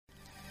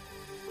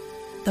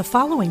The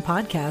following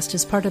podcast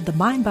is part of the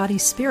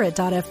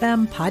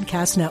MindBodySpirit.fm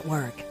podcast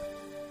network.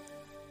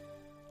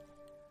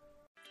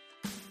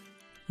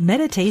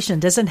 Meditation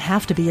doesn't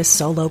have to be a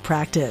solo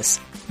practice.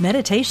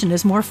 Meditation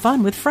is more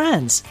fun with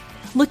friends.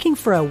 Looking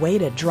for a way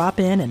to drop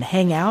in and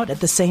hang out at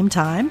the same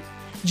time?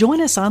 Join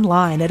us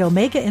online at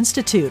Omega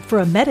Institute for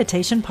a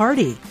meditation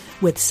party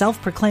with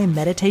self-proclaimed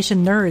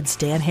meditation nerds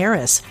Dan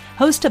Harris,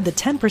 host of the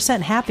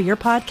 10% Happier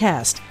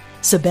podcast,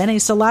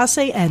 Sebene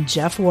Selassie, and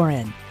Jeff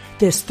Warren.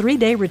 This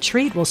 3-day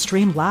retreat will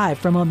stream live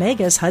from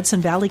Omega's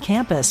Hudson Valley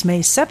campus May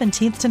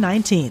 17th to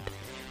 19th.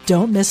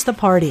 Don't miss the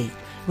party.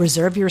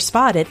 Reserve your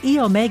spot at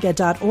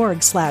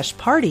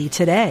eomega.org/party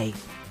today.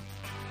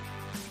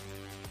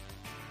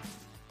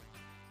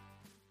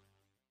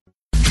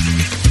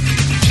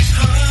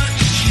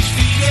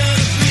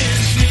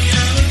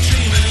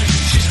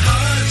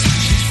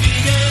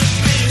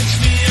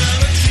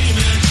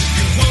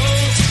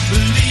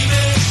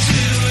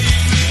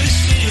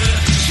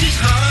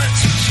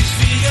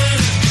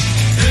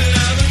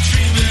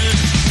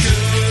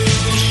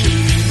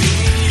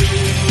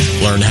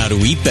 Learn how to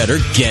eat better,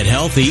 get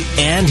healthy,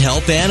 and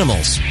help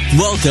animals.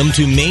 Welcome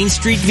to Main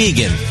Street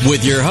Vegan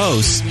with your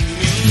host,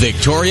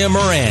 Victoria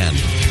Moran.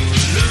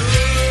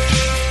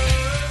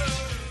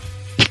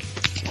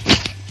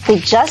 We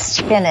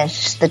just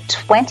finished the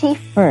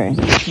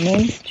 21st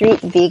Main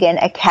Street Vegan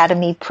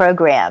Academy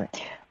program,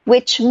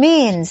 which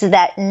means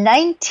that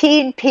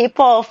 19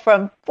 people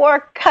from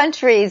 4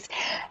 countries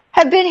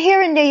have been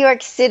here in New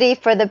York City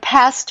for the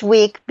past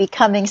week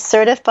becoming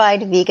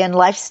certified vegan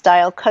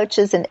lifestyle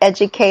coaches and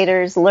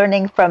educators,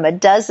 learning from a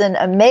dozen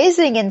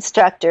amazing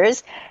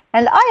instructors,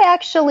 and I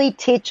actually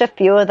teach a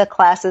few of the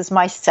classes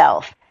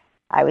myself.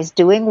 I was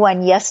doing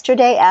one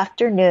yesterday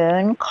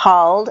afternoon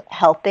called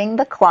Helping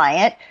the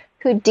Client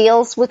Who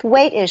Deals with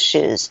Weight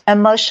Issues,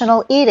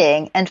 Emotional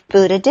Eating, and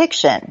Food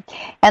Addiction.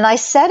 And I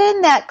said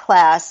in that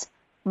class,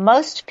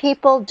 most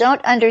people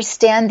don't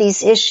understand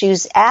these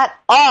issues at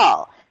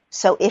all.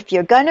 So if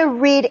you're going to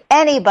read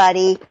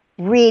anybody,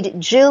 read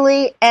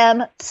Julie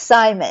M.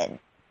 Simon.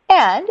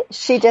 And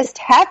she just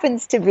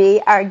happens to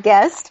be our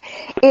guest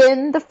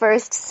in the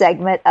first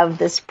segment of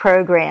this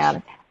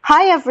program.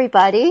 Hi,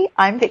 everybody.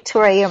 I'm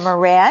Victoria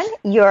Moran,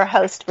 your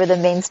host for the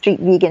Main Street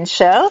Vegan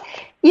Show.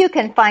 You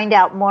can find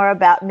out more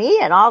about me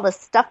and all the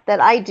stuff that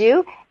I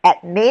do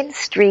at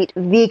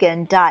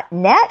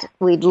mainstreetvegan.net.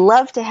 We'd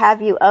love to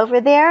have you over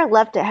there,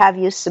 love to have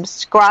you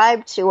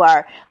subscribe to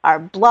our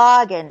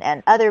blog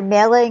and other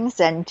mailings,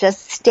 and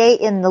just stay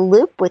in the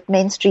loop with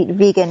Main Street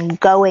Vegan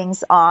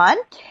goings on.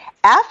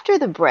 After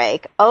the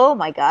break, oh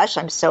my gosh,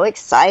 I'm so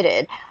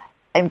excited.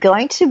 I'm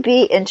going to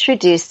be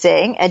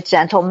introducing a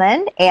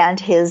gentleman and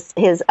his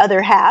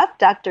other half,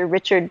 Dr.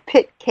 Richard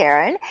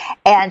Pitcairn,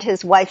 and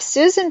his wife,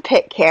 Susan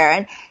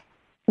Pitcairn.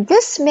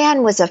 This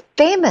man was a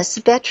famous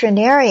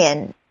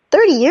veterinarian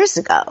 30 years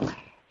ago.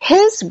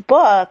 His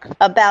book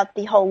about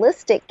the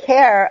holistic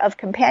care of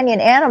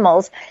companion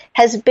animals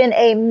has been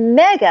a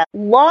mega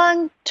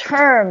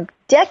long-term,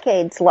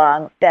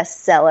 decades-long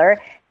bestseller.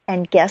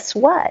 And guess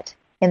what?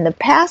 In the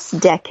past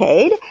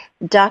decade,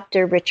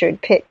 Dr.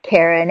 Richard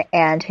Pitcairn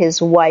and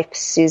his wife,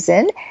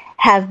 Susan,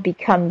 have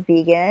become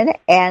vegan,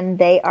 and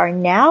they are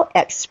now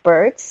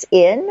experts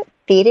in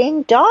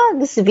feeding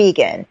dogs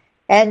vegan,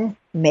 and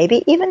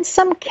maybe even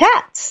some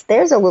cats.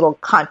 There's a little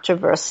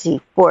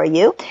controversy for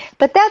you,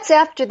 but that's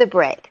after the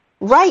break.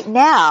 Right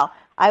now,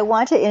 I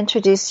want to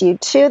introduce you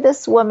to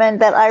this woman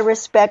that I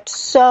respect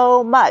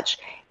so much.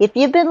 If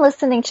you've been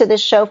listening to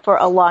this show for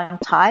a long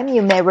time,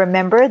 you may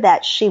remember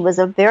that she was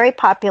a very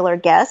popular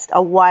guest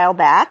a while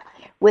back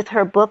with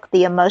her book,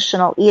 The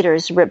Emotional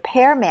Eater's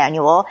Repair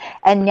Manual,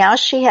 and now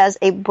she has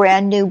a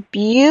brand new,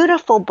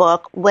 beautiful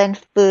book, When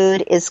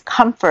Food is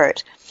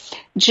Comfort.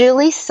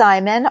 Julie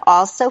Simon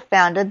also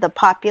founded the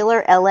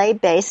popular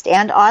LA-based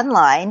and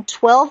online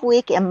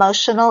 12-week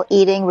emotional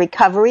eating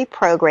recovery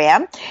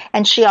program,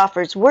 and she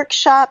offers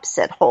workshops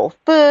at Whole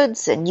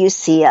Foods and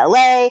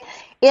UCLA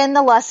in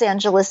the Los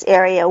Angeles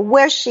area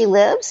where she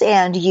lives,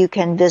 and you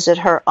can visit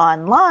her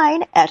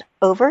online at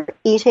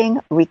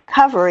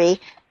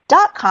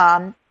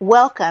overeatingrecovery.com.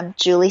 Welcome,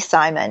 Julie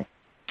Simon.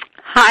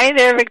 Hi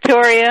there,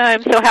 Victoria.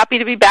 I'm so happy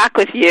to be back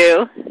with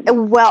you.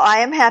 Well, I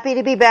am happy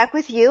to be back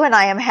with you, and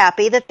I am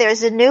happy that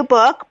there's a new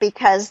book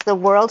because the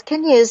world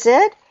can use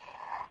it.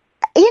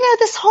 You know,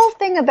 this whole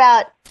thing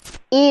about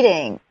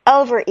eating,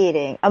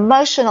 overeating,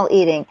 emotional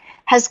eating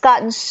has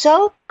gotten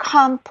so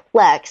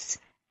complex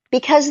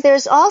because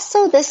there's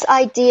also this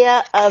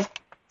idea of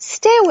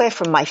stay away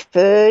from my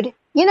food.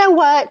 You know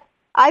what?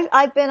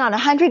 I've been on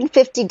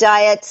 150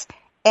 diets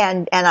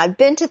and I've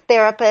been to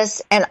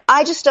therapists and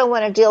I just don't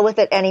want to deal with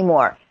it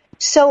anymore.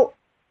 So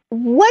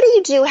what do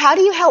you do? How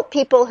do you help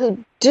people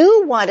who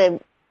do want to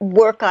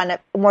work on a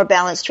more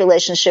balanced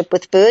relationship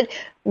with food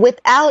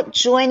without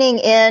joining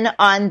in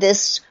on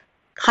this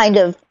kind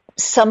of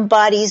some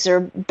bodies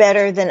are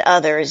better than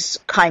others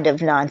kind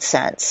of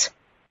nonsense?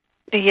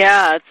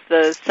 Yeah, it's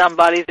the some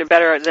bodies are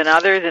better than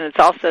others, and it's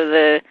also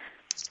the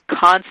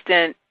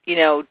constant,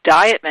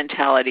 diet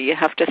mentality. You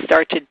have to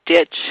start to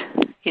ditch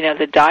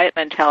the diet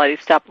mentality,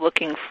 stop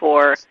looking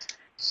for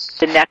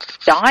the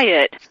next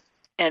diet,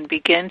 and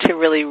begin to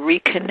really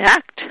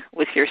reconnect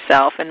with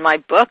yourself. And my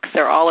books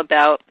are all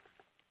about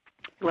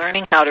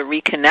learning how to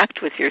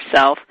reconnect with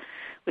yourself,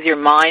 with your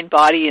mind,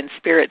 body, and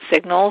spirit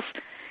signals,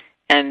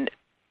 and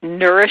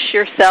nourish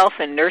yourself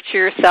and nurture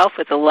yourself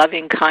with the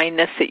loving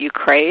kindness that you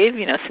crave,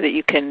 so that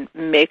you can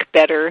make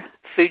better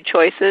food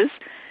choices.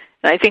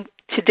 And I think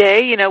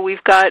today,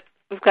 we've got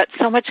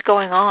so much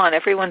going on.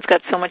 Everyone's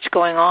got so much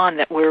going on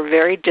that we're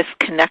very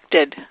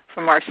disconnected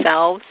from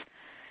ourselves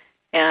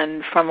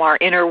and from our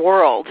inner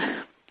world.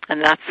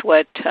 And that's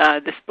what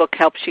this book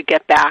helps you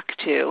get back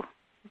to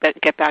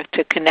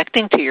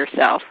connecting to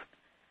yourself.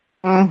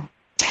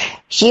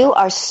 You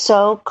are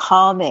so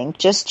calming.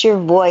 Just your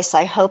voice.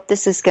 I hope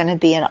this is going to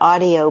be an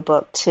audio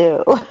book,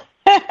 too.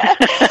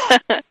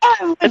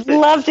 I would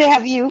love to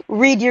have you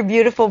read your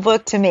beautiful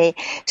book to me.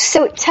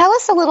 So tell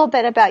us a little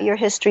bit about your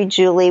history,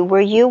 Julie. Were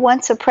you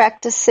once a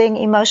practicing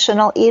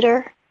emotional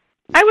eater?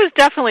 I was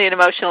definitely an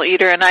emotional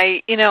eater, and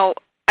I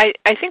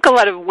think a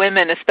lot of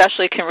women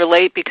especially can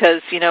relate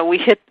because, we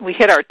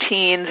hit our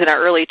teens and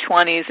our early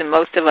 20s, and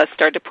most of us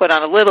start to put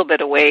on a little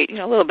bit of weight,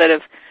 a little bit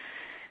of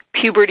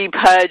puberty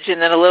pudge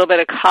and then a little bit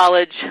of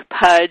college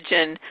pudge,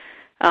 and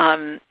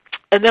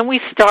then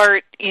we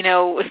start,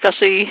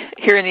 especially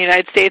here in the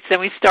United States, then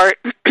we start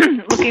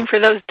looking for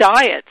those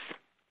diets.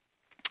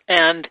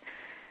 And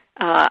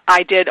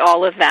I did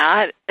all of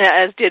that,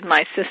 as did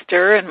my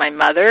sister and my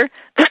mother.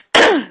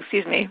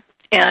 Excuse me.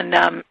 And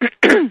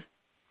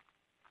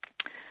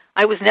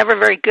I was never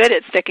very good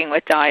at sticking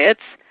with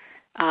diets,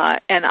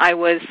 and I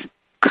was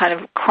kind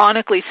of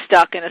chronically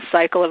stuck in a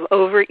cycle of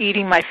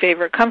overeating my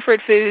favorite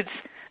comfort foods,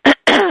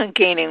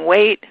 gaining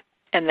weight,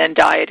 and then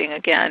dieting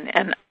again.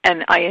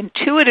 And I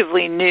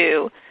intuitively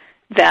knew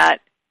that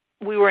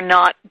we were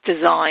not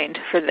designed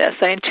for this.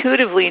 I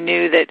intuitively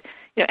knew that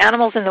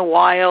animals in the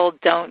wild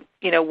don't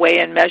weigh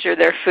and measure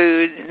their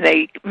food.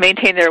 They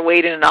maintain their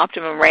weight in an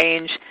optimum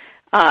range.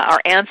 Our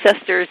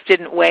ancestors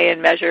didn't weigh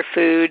and measure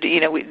food.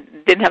 We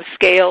didn't have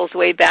scales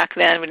way back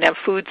then. We didn't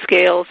have food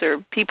scales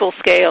or people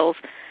scales.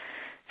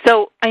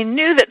 So I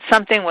knew that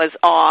something was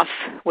off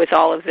with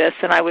all of this,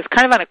 and I was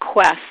kind of on a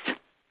quest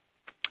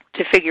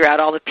to figure out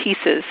all the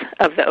pieces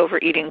of the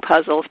overeating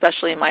puzzle,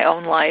 especially in my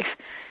own life.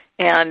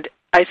 And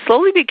I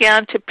slowly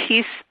began to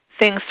piece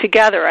things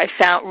together. I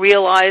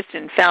realized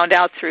and found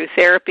out through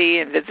therapy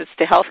and visits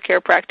to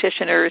healthcare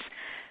practitioners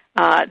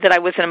that I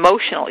was an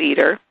emotional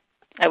eater.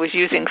 I was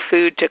using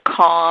food to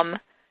calm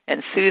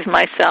and soothe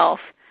myself.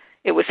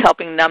 It was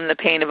helping numb the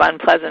pain of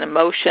unpleasant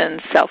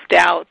emotions,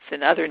 self-doubts,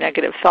 and other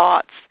negative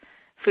thoughts.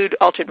 Food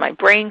altered my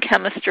brain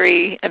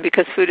chemistry, and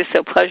because food is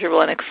so pleasurable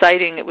and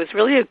exciting, it was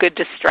really a good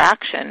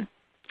distraction,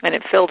 and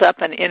it filled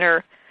up an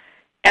inner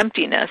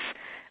emptiness.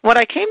 What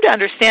I came to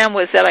understand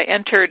was that I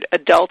entered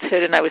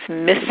adulthood and I was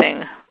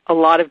missing a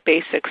lot of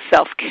basic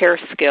self-care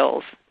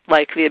skills,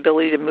 like the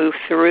ability to move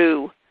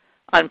through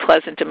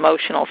unpleasant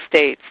emotional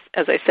states,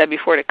 as I said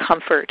before, to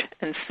comfort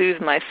and soothe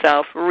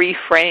myself,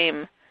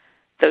 reframe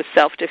those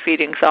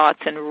self-defeating thoughts,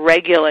 and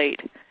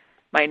regulate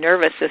my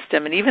nervous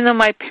system. And even though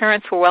my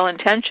parents were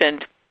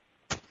well-intentioned,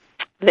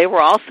 they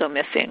were also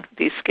missing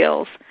these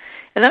skills.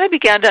 And then I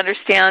began to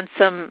understand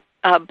some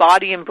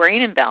body and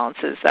brain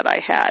imbalances that I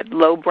had,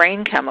 low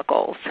brain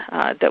chemicals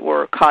that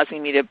were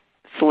causing me to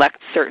select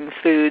certain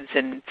foods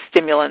and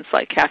stimulants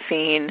like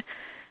caffeine,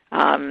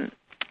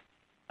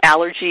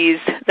 allergies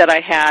that I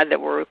had that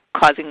were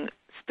causing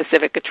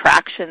specific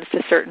attractions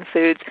to certain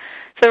foods.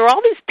 So there were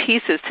all these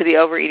pieces to the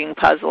overeating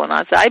puzzle, and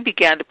as I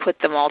began to put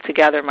them all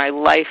together, my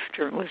life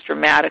was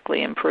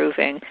dramatically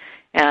improving,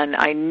 and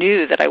I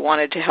knew that I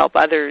wanted to help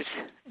others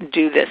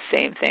do this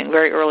same thing.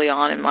 Very early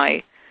on in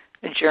my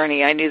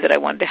journey, I knew that I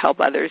wanted to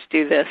help others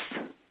do this.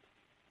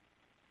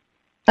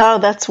 Oh,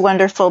 that's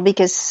wonderful,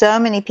 because so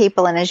many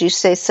people, and as you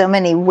say, so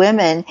many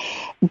women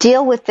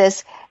deal with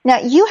this. Now,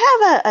 you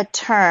have a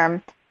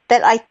term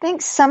that I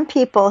think some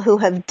people who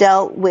have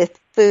dealt with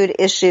food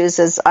issues,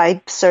 as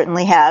I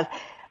certainly have,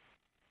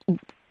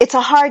 it's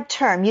a hard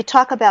term. You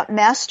talk about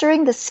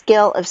mastering the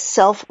skill of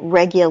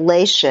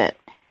self-regulation,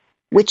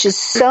 which is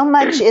so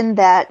much in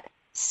that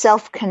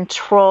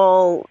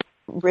self-control,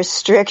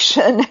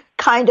 restriction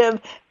kind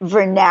of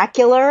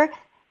vernacular,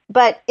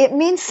 but it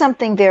means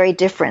something very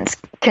different.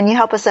 Can you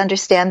help us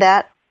understand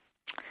that?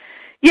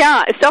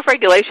 Yeah,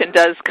 self-regulation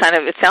does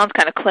it sounds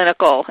kind of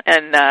clinical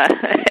and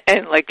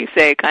like you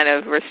say, kind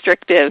of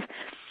restrictive,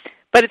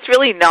 but it's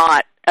really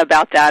not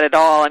about that at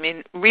all. I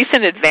mean,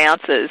 recent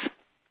advances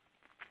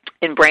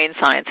in brain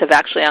science have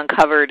actually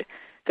uncovered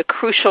the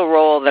crucial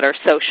role that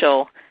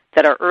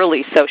our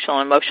early social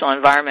and emotional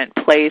environment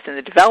plays in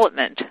the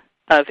development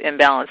of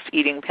imbalanced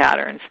eating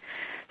patterns.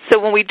 So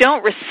when we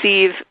don't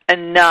receive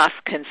enough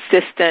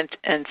consistent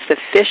and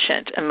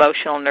sufficient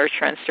emotional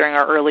nurturance during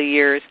our early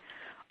years,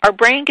 our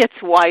brain gets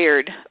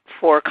wired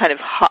for kind of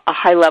a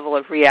high level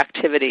of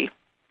reactivity.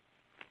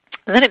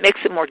 And then it makes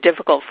it more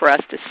difficult for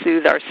us to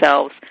soothe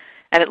ourselves,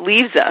 and it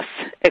leaves us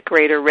at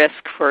greater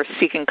risk for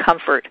seeking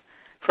comfort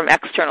from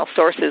external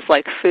sources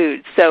like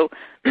food. So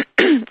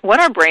when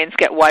our brains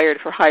get wired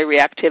for high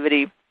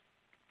reactivity,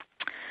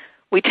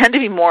 we tend to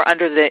be more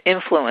under the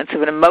influence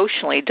of an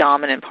emotionally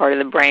dominant part of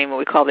the brain, what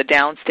we call the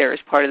downstairs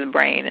part of the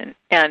brain.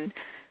 And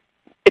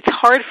it's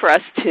hard for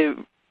us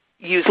to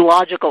use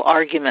logical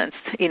arguments,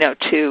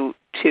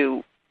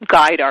 to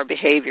guide our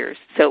behaviors.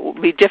 So it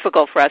will be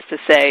difficult for us to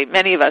say,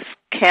 many of us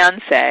can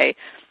say,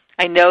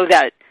 I know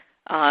that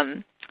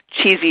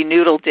cheesy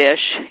noodle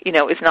dish,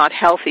 is not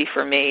healthy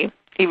for me,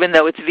 even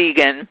though it's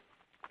vegan.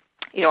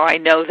 I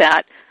know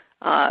that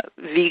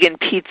vegan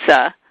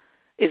pizza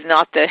is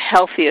not the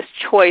healthiest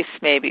choice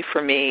maybe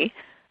for me,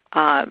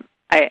 and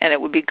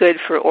it would be good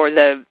or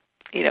the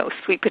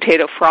sweet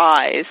potato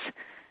fries.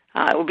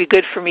 It would be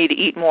good for me to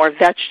eat more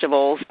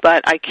vegetables,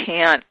 but I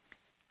can't.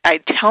 I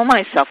tell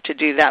myself to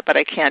do that, but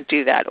I can't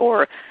do that.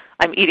 Or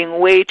I'm eating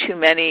way too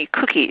many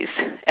cookies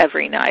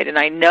every night, and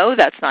I know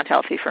that's not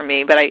healthy for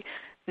me, but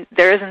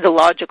there isn't a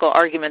logical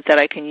argument that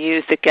I can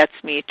use that gets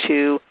me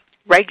to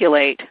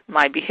regulate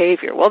my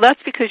behavior. Well,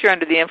 that's because you're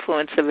under the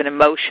influence of an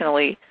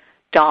emotionally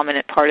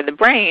dominant part of the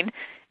brain,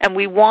 and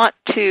we want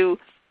to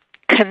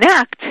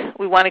connect.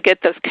 We want to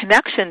get those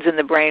connections in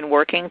the brain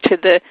working to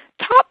the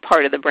top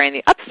part of the brain,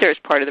 the upstairs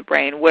part of the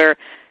brain, where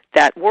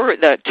that word,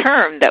 the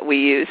term that we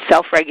use,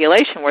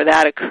 self-regulation, where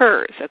that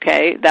occurs,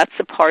 okay? That's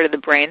the part of the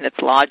brain that's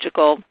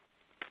logical,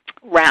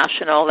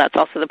 rational. That's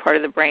also the part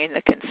of the brain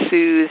that can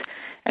soothe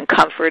and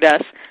comfort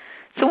us.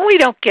 So when we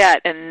don't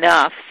get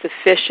enough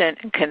sufficient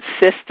and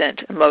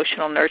consistent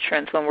emotional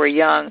nurturance when we're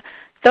young,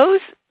 those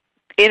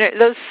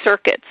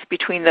circuits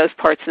between those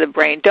parts of the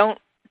brain don't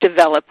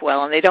develop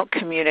well and they don't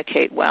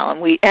communicate well,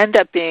 and we end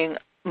up being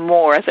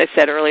more, as I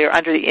said earlier,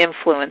 under the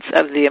influence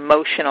of the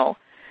emotional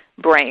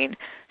brain.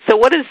 So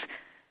what does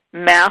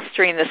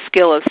mastering the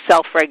skill of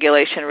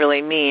self-regulation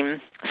really mean?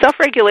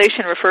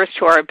 Self-regulation refers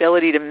to our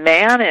ability to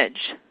manage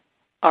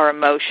our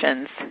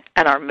emotions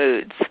and our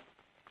moods,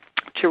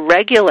 to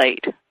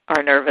regulate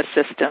our nervous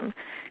system,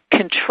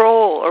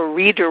 control or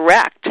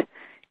redirect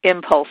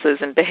impulses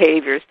and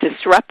behaviors,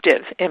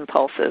 disruptive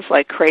impulses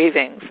like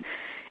cravings,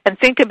 and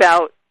think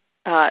about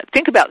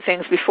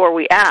things before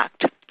we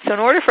act. So in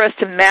order for us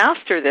to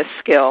master this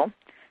skill,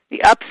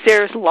 the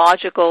upstairs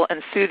logical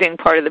and soothing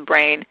part of the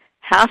brain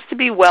has to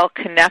be well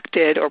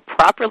connected or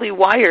properly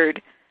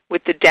wired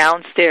with the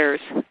downstairs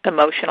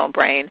emotional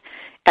brain.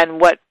 And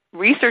what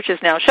research is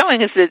now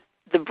showing is that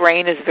the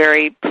brain is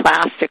very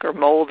plastic or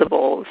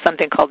moldable,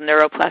 something called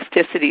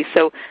neuroplasticity.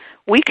 So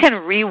we can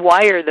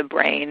rewire the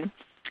brain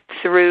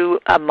through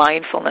a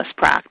mindfulness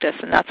practice,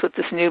 and that's what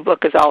this new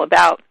book is all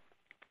about.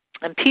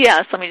 And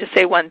P.S., let me just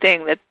say one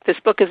thing, that this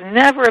book is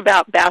never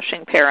about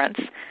bashing parents.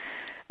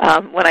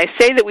 When I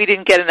say that we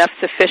didn't get enough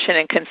sufficient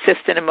and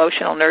consistent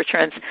emotional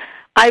nurturance,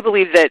 I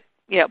believe that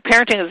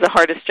parenting is the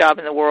hardest job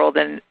in the world,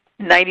 and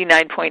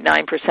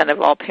 99.9%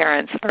 of all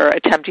parents are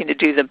attempting to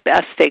do the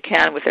best they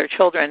can with their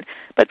children.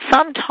 But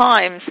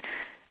sometimes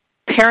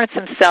parents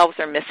themselves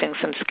are missing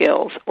some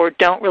skills or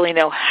don't really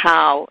know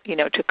how,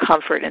 to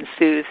comfort and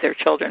soothe their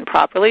children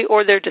properly,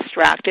 or they're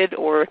distracted,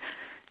 or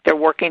they're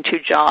working two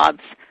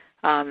jobs.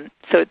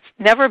 So it's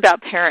never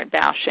about parent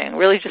bashing,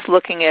 really just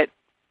looking at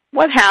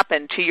what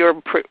happened to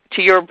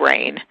your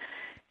brain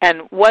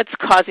and what's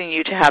causing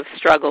you to have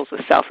struggles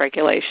with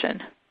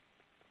self-regulation.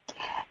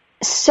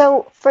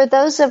 So for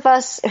those of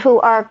us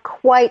who are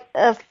quite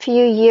a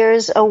few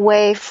years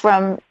away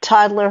from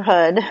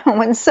toddlerhood,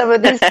 when some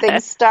of these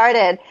things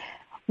started,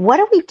 what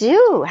do we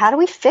do? How do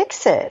we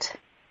fix it?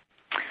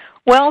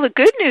 Well, the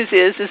good news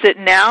is that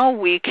now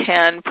we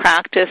can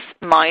practice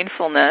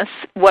mindfulness.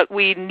 What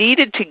we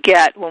needed to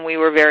get when we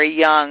were very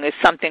young is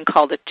something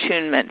called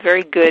attunement,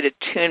 very good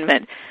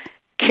attunement.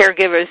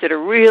 Caregivers that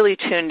are really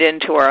tuned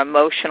into our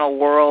emotional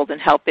world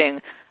and helping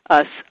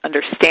us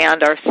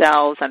understand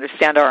ourselves,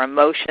 understand our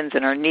emotions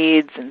and our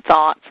needs and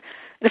thoughts.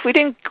 And if we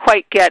didn't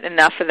quite get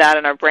enough of that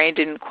and our brain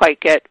didn't quite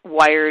get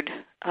wired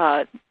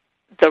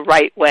the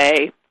right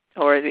way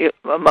or the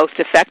most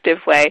effective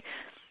way,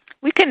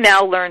 we can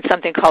now learn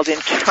something called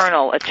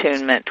internal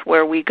attunement,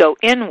 where we go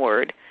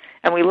inward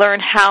and we learn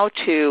how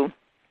to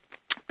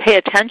pay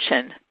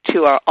attention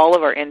to all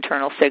of our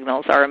internal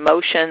signals, our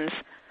emotions,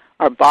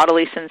 our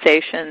bodily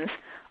sensations,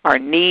 our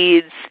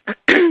needs,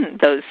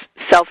 those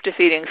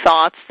self-defeating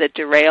thoughts that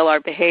derail our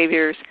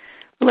behaviors.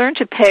 Learn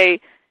to pay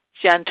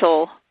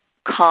gentle,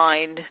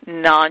 kind,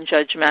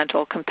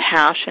 non-judgmental,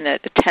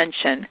 compassionate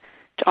attention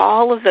to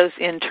all of those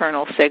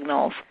internal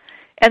signals,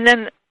 and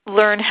then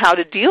learn how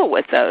to deal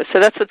with those. So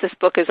that's what this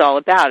book is all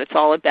about. It's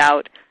all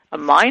about a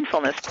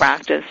mindfulness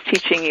practice,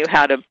 teaching you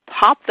how to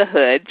pop the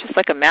hood, just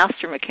like a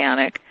master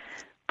mechanic,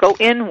 go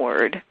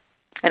inward,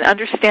 and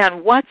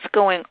understand what's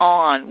going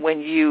on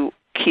when you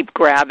keep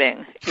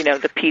grabbing,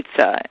 the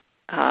pizza,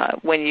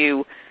 when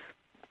you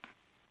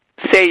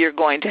say you're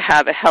going to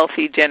have a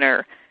healthy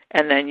dinner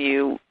and then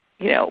you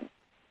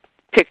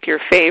pick your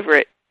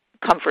favorite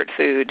comfort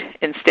food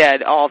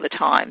instead all the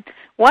time.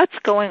 What's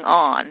going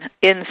on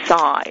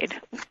inside?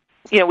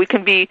 We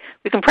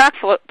can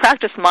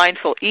practice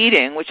mindful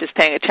eating, which is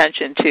paying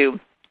attention to,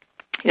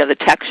 the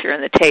texture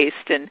and the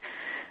taste and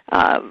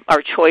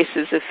our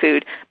choices of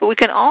food. But we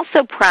can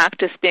also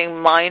practice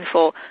being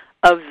mindful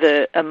of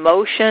the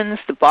emotions,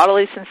 the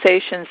bodily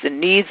sensations, the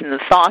needs, and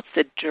the thoughts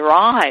that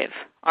drive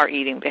our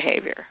eating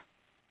behavior.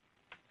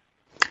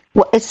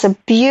 Well, it's a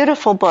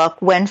beautiful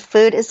book, When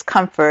Food is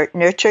Comfort,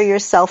 Nurture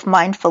Yourself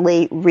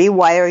Mindfully,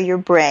 Rewire Your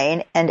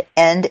Brain, and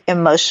End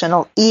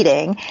Emotional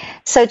Eating.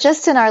 So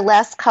just in our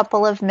last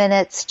couple of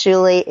minutes,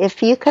 Julie,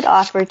 if you could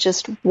offer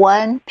just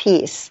one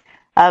piece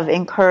of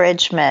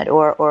encouragement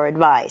or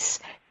advice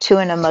to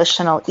an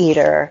emotional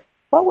eater,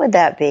 what would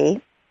that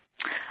be?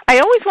 I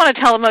always want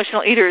to tell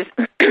emotional eaters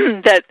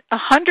that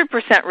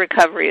 100%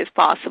 recovery is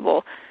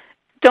possible.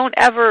 Don't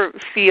ever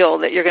feel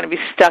that you're going to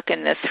be stuck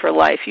in this for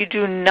life. You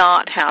do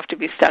not have to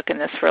be stuck in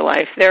this for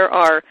life. There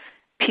are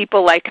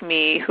people like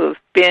me who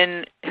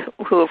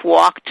have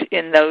walked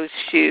in those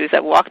shoes.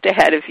 I've walked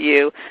ahead of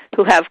you,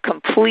 who have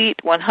complete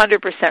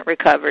 100%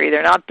 recovery.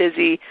 They're not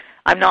busy.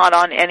 I'm not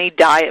on any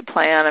diet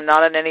plan. I'm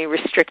not on any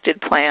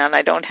restricted plan.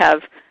 I don't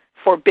have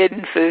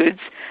forbidden foods,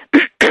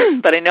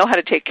 but I know how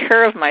to take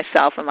care of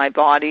myself and my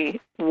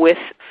body with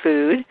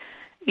food,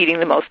 eating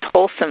the most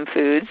wholesome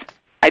foods.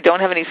 I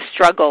don't have any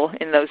struggle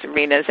in those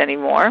arenas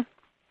anymore.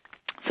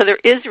 So there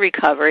is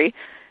recovery.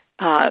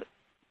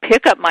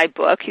 Pick up my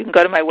book. You can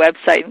go to my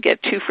website and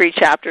get 2 free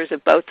chapters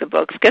of both the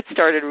books. Get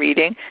started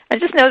reading. And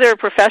just know there are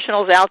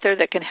professionals out there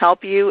that can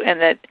help you and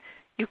that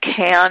you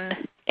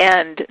can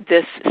end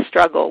this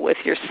struggle with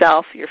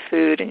yourself, your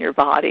food, and your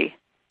body.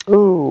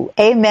 Ooh,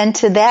 amen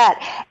to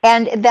that.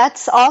 And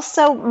that's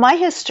also my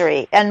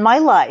history and my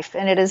life.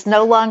 And it is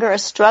no longer a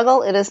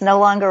struggle. It is no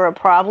longer a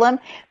problem.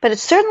 But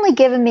it's certainly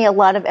given me a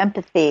lot of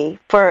empathy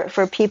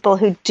for people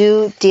who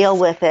do deal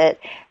with it.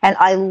 And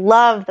I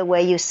love the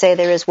way you say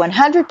there is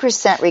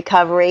 100%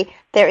 recovery.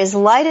 There is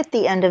light at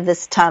the end of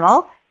this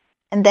tunnel.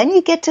 And then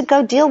you get to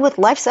go deal with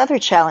life's other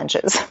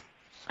challenges.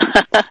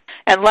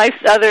 And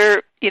life's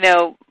other,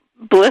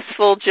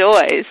 blissful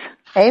joys.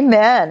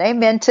 Amen.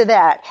 Amen to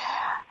that.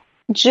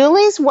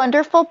 Julie's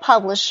wonderful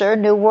publisher,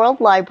 New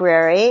World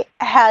Library,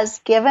 has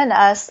given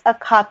us a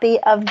copy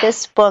of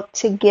this book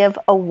to give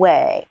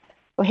away.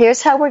 Well,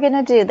 here's how we're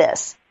going to do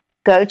this.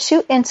 Go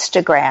to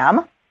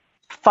Instagram,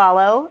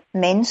 follow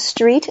Main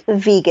Street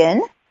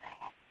Vegan,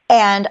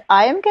 and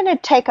I am going to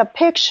take a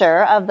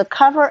picture of the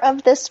cover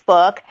of this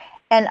book,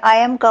 and I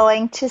am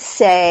going to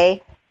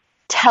say,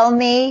 tell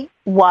me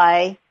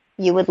why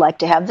you would like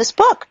to have this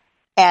book.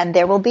 And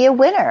there will be a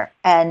winner,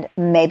 and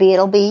maybe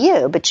it'll be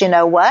you. But you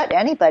know what?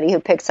 Anybody who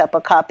picks up a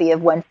copy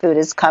of When Food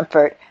is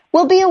Comfort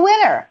will be a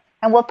winner.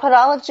 And we'll put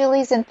all of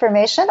Julie's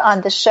information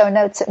on the show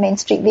notes at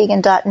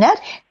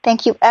mainstreetvegan.net.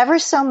 Thank you ever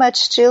so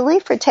much,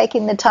 Julie, for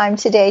taking the time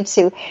today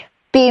to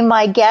be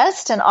my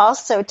guest and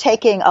also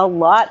taking a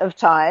lot of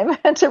time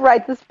to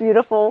write this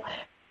beautiful,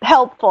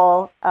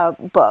 helpful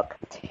book.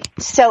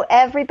 So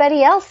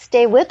everybody else,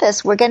 stay with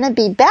us. We're going to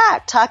be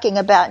back talking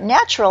about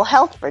natural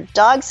health for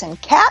dogs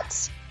and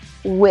cats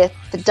with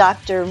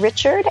Dr.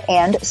 Richard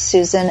and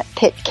Susan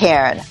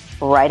Pitcairn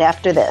right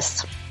after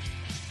this.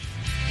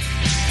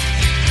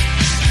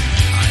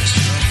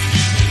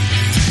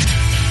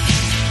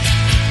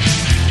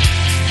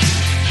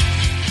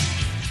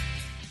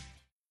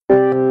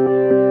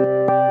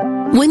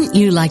 Wouldn't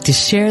you like to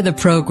share the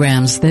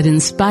programs that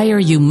inspire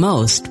you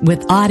most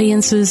with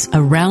audiences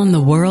around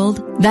the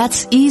world?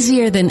 That's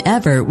easier than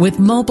ever with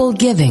mobile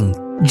giving.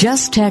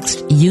 Just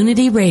text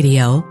Unity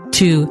Radio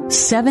to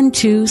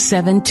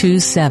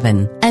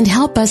 72727 and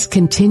help us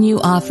continue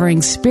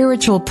offering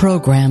spiritual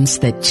programs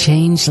that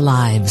change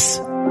lives.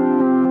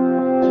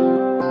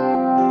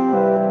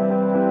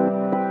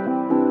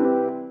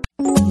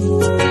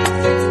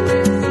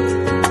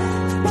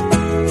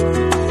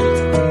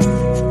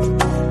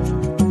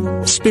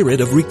 Spirit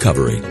of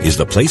Recovery is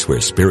the place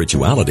where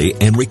spirituality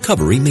and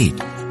recovery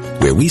meet,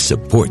 where we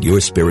support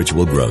your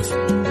spiritual growth.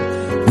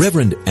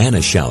 Reverend Anna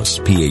Schaus,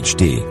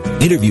 Ph.D.,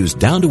 interviews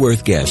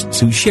down-to-earth guests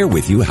who share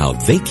with you how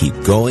they keep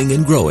going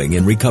and growing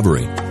in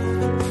recovery.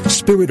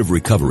 Spirit of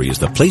Recovery is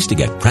the place to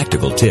get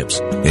practical tips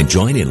and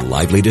join in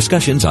lively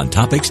discussions on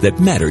topics that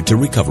matter to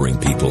recovering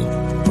people.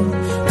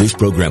 This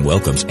program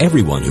welcomes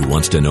everyone who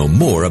wants to know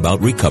more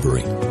about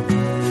recovery.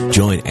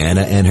 Join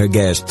Anna and her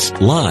guests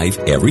live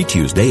every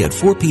Tuesday at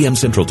 4 p.m.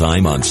 Central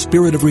Time on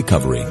Spirit of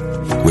Recovery,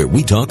 where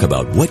we talk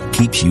about what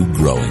keeps you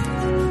growing.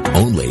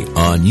 Only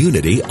on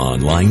Unity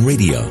Online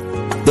Radio,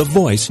 the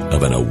voice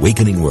of an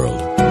awakening world.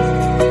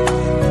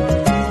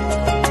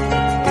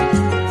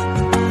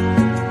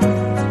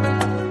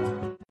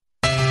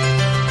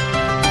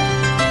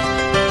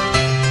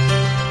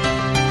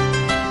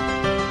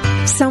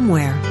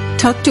 Somewhere,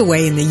 tucked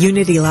away in the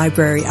Unity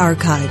Library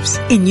archives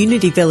in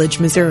Unity Village,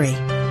 Missouri,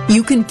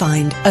 you can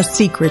find a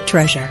secret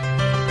treasure.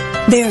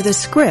 They are the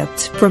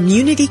scripts from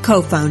Unity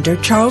co-founder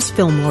Charles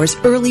Fillmore's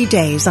early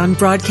days on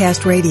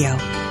broadcast radio.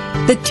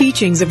 The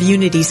teachings of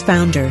Unity's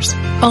founders,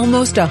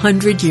 almost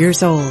 100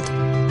 years old.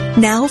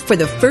 Now, for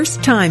the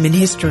first time in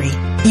history,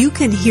 you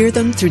can hear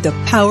them through the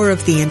power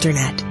of the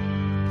Internet.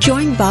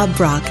 Join Bob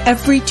Brock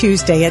every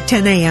Tuesday at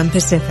 10 a.m.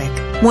 Pacific,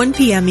 1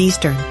 p.m.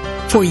 Eastern,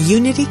 for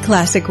Unity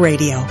Classic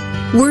Radio,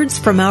 Words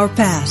from Our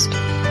Past.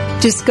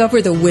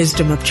 Discover the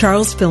wisdom of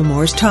Charles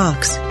Fillmore's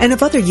talks and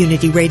of other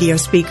Unity Radio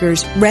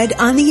speakers read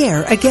on the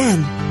air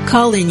again.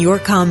 Call in your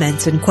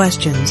comments and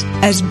questions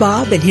as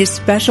Bob and his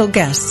special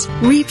guests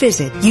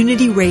revisit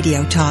Unity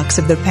Radio talks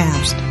of the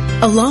past,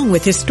 along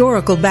with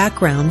historical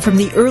background from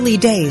the early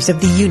days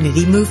of the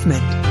Unity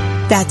movement.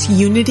 That's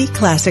Unity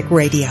Classic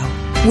Radio.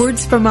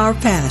 Words from Our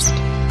Past.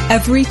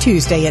 Every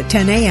Tuesday at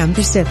 10 a.m.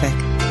 Pacific,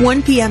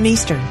 1 p.m.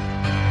 Eastern.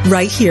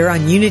 Right here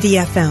on Unity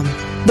FM,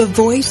 the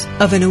voice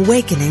of an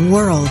awakening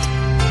world.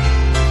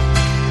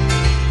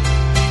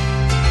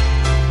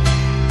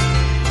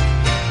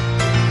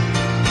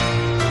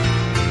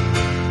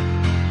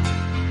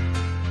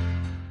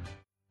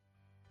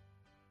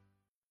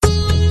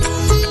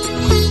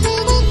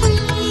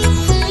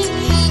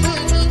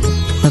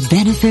 The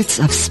benefits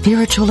of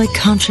spiritually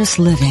conscious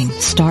living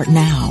start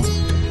now.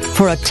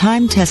 For a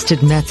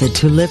time-tested method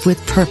to live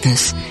with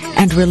purpose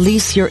and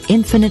release your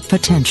infinite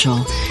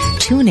potential,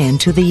 tune in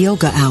to the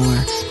Yoga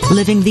Hour,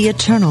 Living the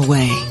Eternal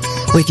Way,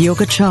 with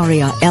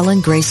Yogacharya Ellen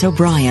Grace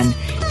O'Brien,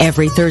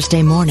 every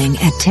Thursday morning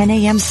at 10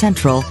 a.m.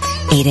 Central,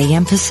 8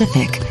 a.m.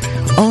 Pacific,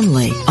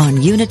 only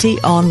on Unity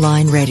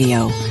Online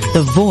Radio,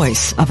 the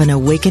voice of an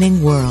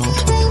awakening world.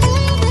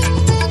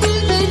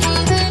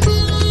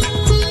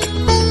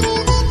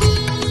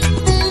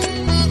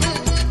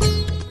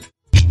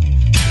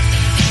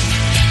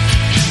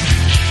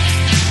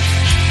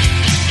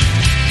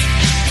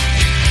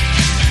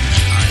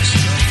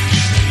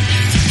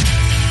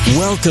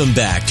 Welcome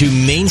back to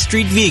Main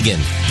Street Vegan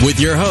with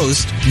your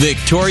host,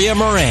 Victoria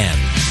Moran.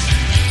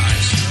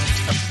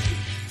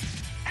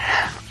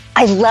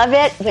 I love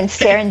it when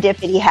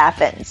serendipity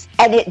happens,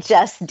 and it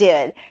just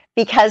did,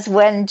 because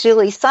when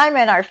Julie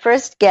Simon, our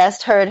first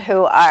guest, heard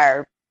who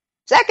our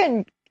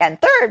second and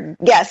third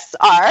guests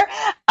are,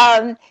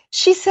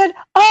 she said,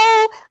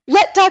 "Oh,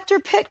 let Dr.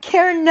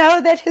 Pitcairn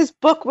know that his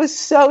book was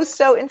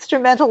so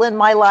instrumental in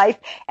my life."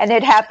 And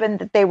it happened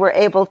that they were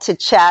able to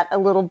chat a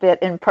little bit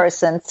in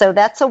person. So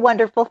that's a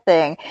wonderful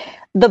thing.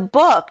 The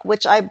book,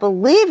 which I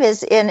believe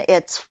is in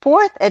its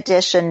 4th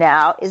edition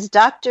now, is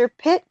Dr.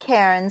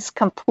 Pitcairn's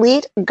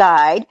Complete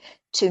Guide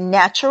to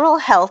Natural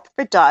Health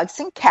for Dogs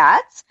and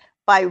Cats,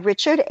 by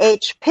Richard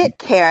H.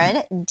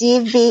 Pitcairn,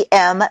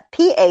 DVM,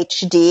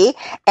 PhD,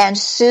 and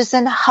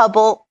Susan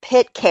Hubble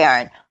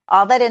Pitcairn.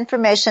 All that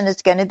information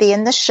is going to be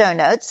in the show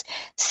notes.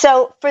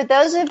 So for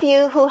those of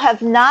you who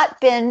have not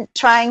been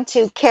trying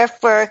to care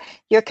for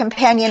your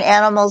companion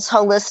animals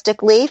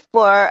holistically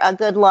for a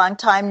good long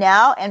time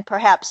now, and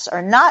perhaps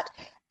are not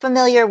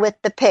familiar with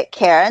the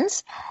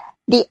Pitcairns,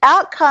 the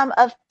outcome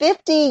of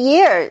 50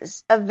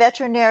 years of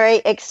veterinary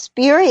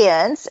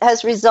experience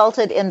has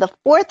resulted in the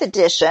 4th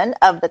edition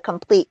of the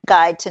Complete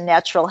Guide to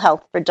Natural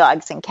Health for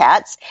Dogs and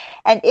Cats.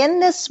 And in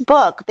this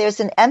book,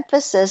 there's an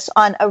emphasis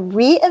on a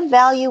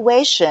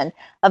reevaluation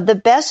of the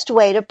best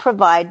way to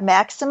provide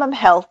maximum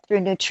health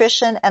through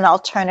nutrition and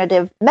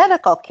alternative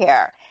medical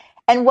care.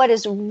 And what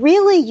is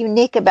really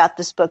unique about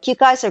this book, you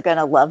guys are going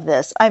to love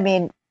this. I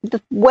mean,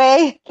 the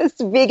way this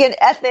vegan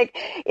ethic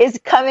is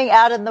coming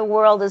out in the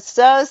world is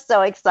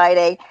so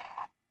exciting,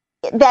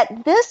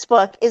 that this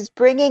book is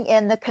bringing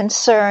in the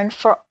concern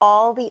for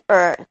all the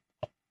earth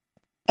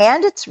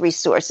and its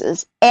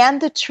resources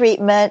and the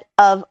treatment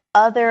of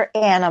other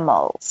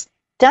animals.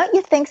 Don't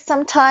you think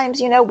sometimes,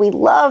 we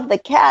love the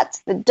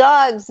cats, the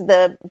dogs,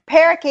 the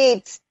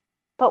parakeets,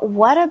 but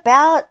what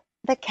about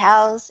the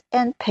cows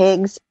and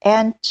pigs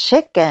and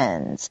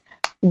chickens?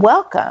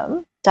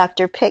 Welcome,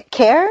 Dr.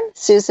 Pitcairn,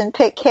 Susan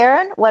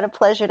Pitcairn. What a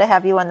pleasure to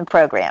have you on the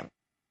program.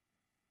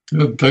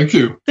 Thank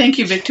you. Thank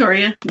you,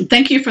 Victoria. And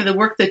thank you for the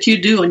work that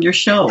you do on your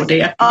show day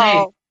after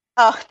day.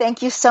 Oh,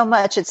 thank you so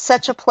much. It's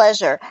such a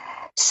pleasure.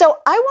 So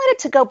I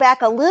wanted to go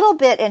back a little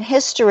bit in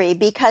history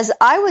because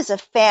I was a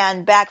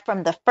fan back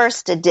from the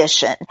 1st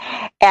edition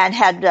and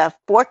had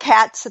 4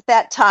 cats at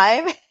that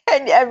time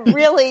and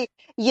really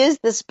used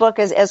this book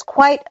as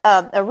quite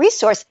a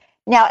resource.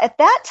 Now, at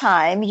that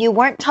time, you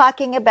weren't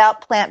talking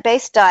about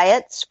plant-based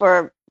diets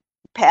for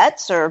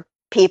pets or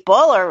people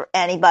or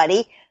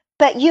anybody,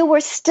 but you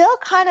were still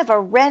kind of a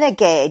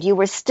renegade. You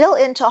were still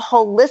into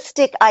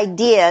holistic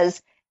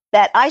ideas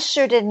that I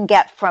sure didn't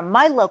get from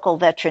my local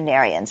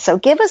veterinarian. So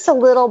give us a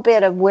little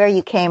bit of where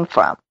you came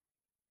from.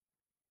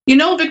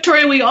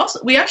 Victoria,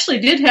 we actually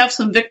did have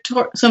some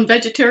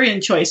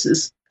vegetarian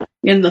choices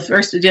in the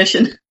 1st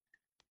edition,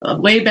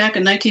 way back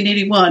in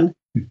 1981.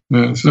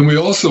 Yes, and we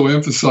also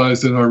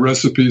emphasized in our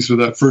recipes for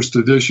that 1st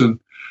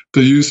edition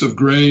the use of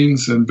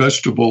grains and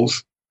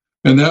vegetables,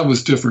 and that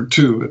was different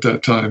too at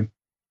that time.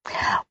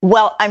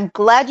 Well, I'm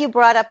glad you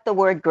brought up the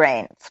word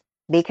grains,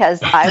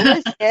 because I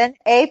was in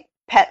a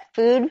pet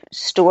food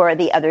store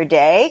the other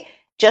day,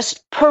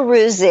 just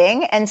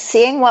perusing and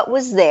seeing what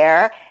was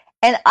there,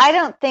 and I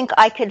don't think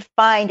I could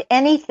find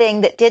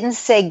anything that didn't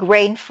say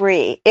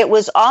grain-free. It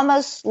was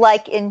almost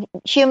like in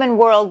Human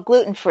World,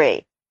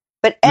 gluten-free.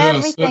 But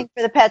everything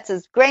for the pets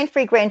is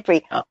grain-free,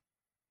 grain-free. Oh.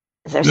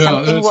 Is there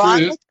something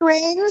wrong with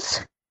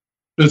grains?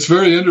 It's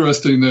very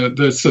interesting that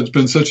there's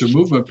been such a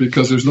movement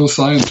because there's no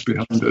science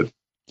behind it.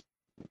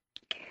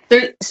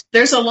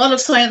 there's a lot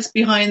of science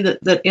behind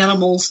that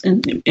animals,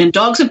 and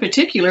dogs in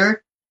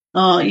particular,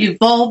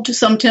 evolved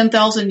some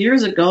 10,000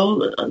 years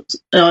ago,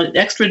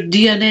 extra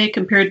DNA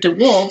compared to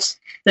wolves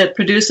that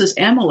produces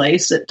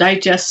amylase that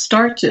digests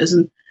starches.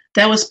 And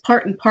that was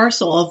part and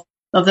parcel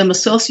of them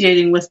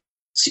associating with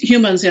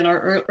humans in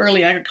our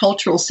early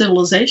agricultural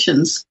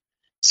civilizations.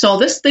 So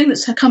this thing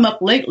that's come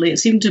up lately, it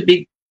seemed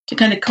to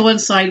kind of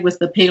coincide with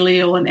the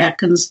paleo and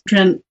Atkins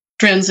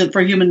trends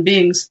for human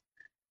beings.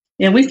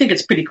 And we think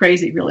it's pretty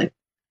crazy, really.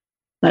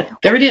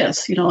 But there it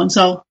is, and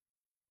so,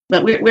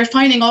 but we're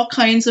finding all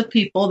kinds of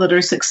people that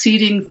are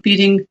succeeding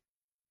feeding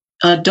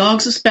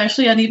dogs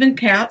especially, and even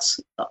cats,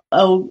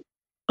 a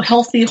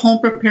healthy,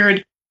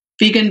 home-prepared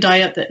vegan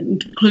diet that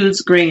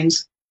includes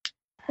grains.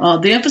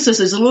 The emphasis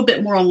is a little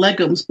bit more on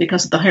legumes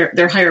because of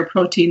their higher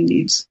protein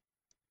needs.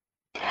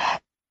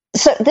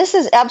 So this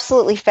is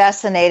absolutely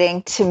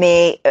fascinating to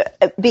me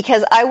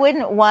because I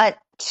wouldn't want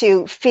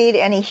to feed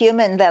any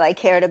human that I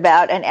cared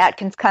about an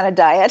Atkins kind of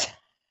diet.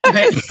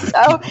 Right.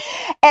 So,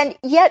 and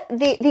yet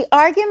the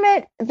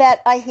argument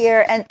that I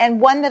hear,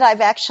 and one that I've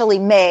actually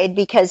made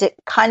because it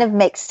kind of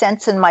makes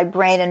sense in my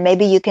brain, and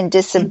maybe you can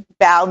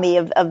disavow me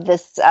of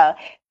this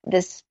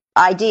this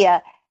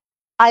idea.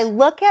 I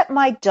look at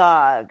my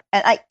dog,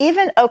 and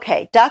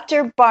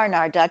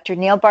Dr.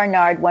 Neil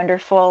Barnard,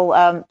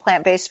 wonderful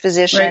plant-based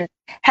physician,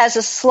 has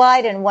a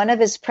slide in one of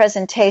his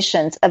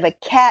presentations of a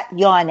cat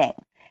yawning,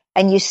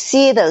 and you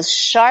see those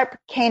sharp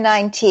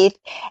canine teeth,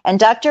 and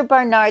Dr.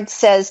 Barnard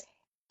says,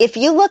 if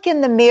you look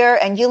in the mirror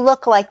and you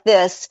look like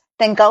this,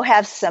 then go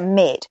have some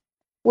meat,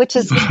 which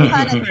is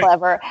kind of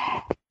clever.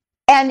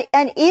 And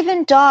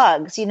even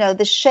dogs,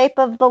 the shape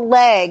of the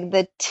leg,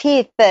 the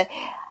teeth,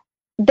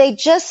 they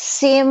just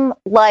seem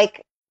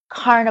like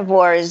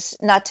carnivores,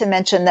 not to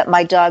mention that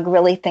my dog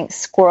really thinks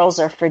squirrels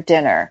are for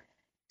dinner.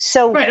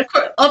 So, right, of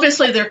course,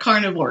 obviously they're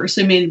carnivores.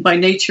 I mean, by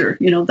nature,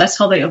 that's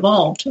how they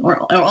evolved, or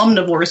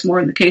omnivores more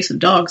in the case of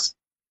dogs.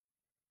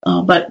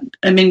 But,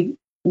 I mean,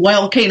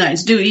 wild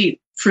canines do eat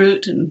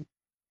fruit and,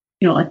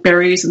 like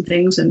berries and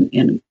things,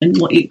 and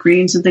will eat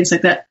greens and things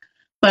like that.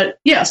 But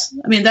yes,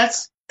 I mean,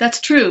 that's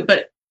true.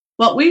 But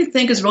what we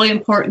think is really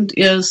important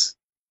is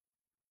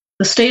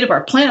the state of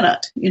our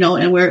planet,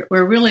 and we're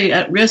really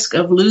at risk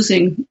of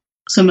losing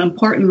some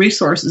important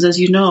resources, as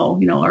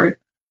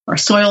our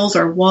soils,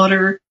 our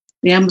water,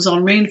 the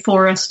Amazon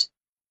rainforest,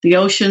 the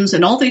oceans,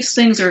 and all these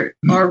things are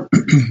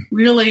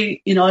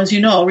really, as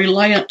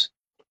reliant.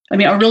 I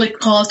mean, are really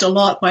caused a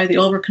lot by the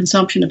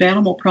overconsumption of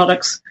animal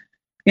products,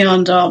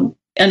 and the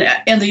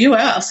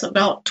U.S.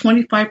 about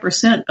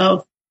 25%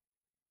 of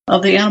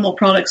the animal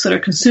products that are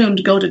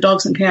consumed go to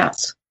dogs and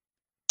cats.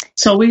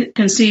 So we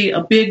can see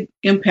a big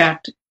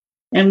impact.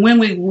 And when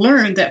we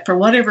learn that for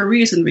whatever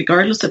reason,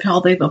 regardless of how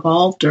they've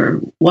evolved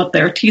or what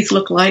their teeth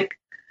look like,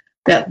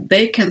 that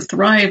they can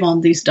thrive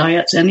on these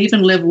diets and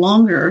even live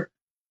longer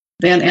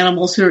than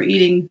animals who are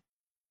eating,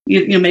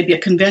 maybe a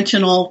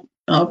conventional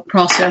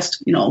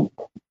processed,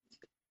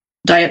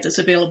 diet that's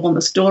available in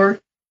the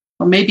store,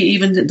 or maybe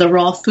even the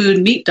raw food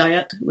meat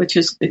diet, which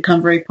has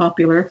become very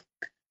popular,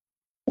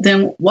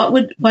 then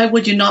why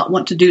would you not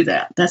want to do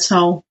that? That's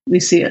how we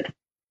see it.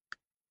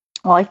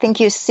 Well, I think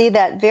you see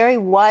that very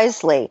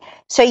wisely.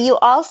 So you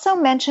also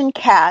mentioned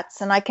cats,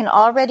 and I can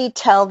already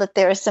tell that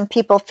there are some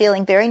people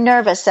feeling very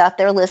nervous out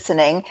there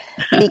listening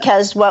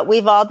because what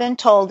we've all been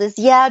told is,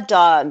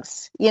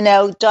 dogs,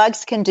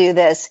 dogs can do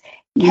this.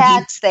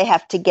 Cats, they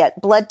have to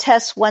get blood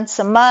tests once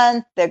a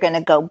month. They're going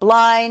to go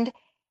blind.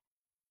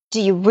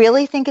 Do you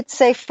really think it's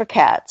safe for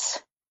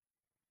cats?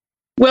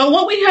 Well,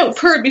 what we have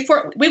heard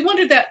before, we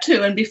wondered that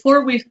too. And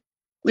before we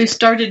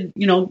started,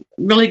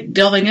 really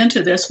delving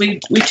into this, we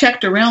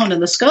checked around,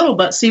 and the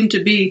scuttlebutt seemed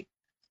to be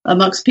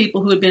amongst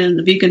people who had been in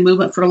the vegan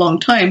movement for a long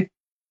time.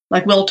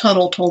 Like Will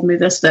Tuttle told me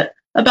this, that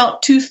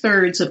about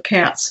 2/3 of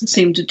cats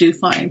seem to do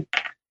fine.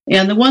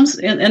 And the ones,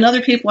 and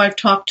other people I've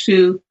talked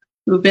to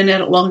who have been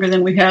at it longer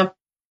than we have,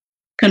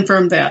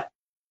 confirmed that.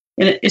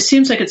 And it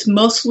seems like it's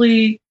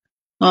mostly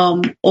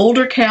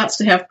older cats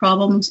that have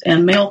problems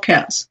and male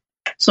cats.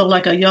 So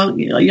like a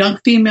young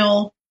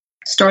female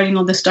starting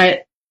on this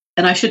diet,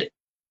 and I should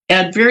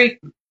add very,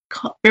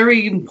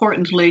 very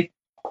importantly,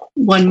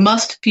 one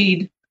must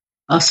feed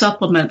a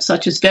supplement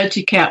such as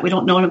VeggieCat. We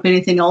don't know of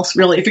anything else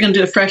really. If you're going to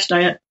do a fresh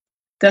diet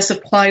that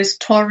supplies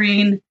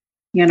taurine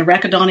and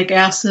arachidonic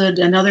acid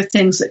and other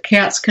things that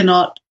cats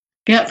cannot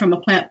get from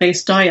a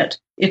plant-based diet.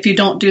 If you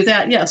don't do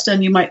that, yes, then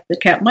the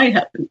cat might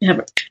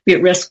be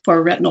at risk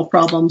for retinal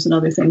problems and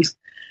other things.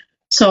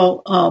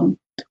 So,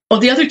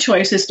 the other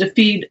choice is to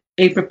feed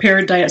a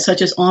prepared diet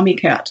such as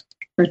OmniCat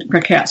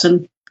for cats.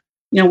 And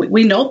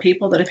we know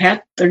people that have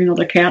had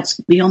their cats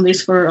be on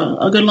these for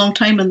a good long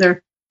time, and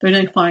they're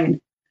doing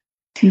fine.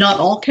 Not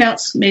all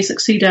cats may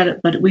succeed at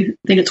it, but we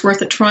think it's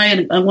worth a try.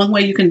 And one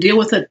way you can deal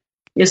with it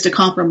is to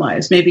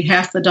compromise. Maybe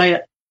half the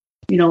diet,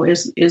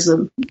 is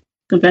a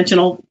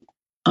conventional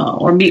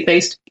or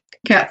meat-based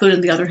cat food,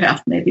 and the other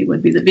half maybe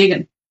would be the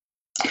vegan.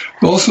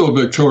 Also,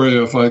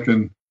 Victoria, if I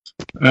can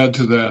add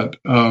to that,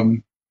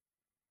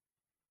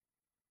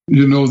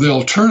 the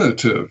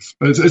alternative,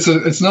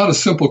 it's not a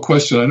simple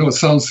question. I know it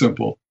sounds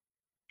simple,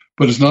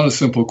 but it's not a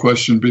simple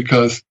question,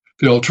 because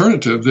the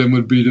alternative then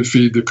would be to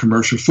feed the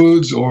commercial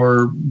foods,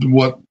 or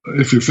what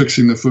if you're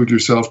fixing the food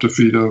yourself, to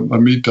feed a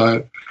meat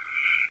diet.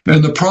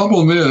 And the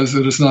problem is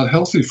that it's not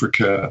healthy for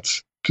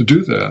cats to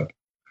do that.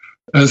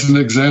 As an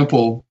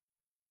example,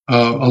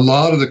 a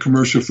lot of the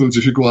commercial foods,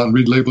 if you go out and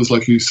read labels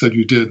like you said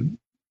you did,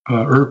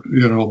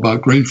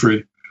 about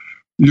grain-free,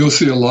 you'll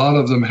see a lot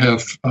of them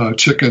have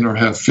chicken or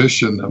have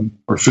fish in them,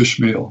 or fish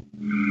meal.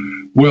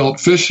 Well,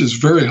 fish is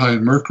very high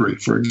in mercury,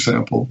 for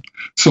example.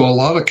 So a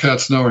lot of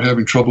cats now are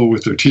having trouble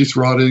with their teeth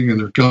rotting and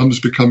their gums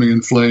becoming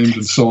inflamed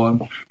and so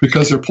on,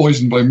 because they're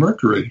poisoned by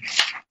mercury.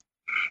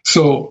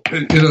 So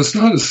it's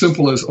not as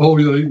simple as,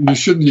 you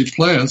shouldn't eat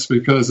plants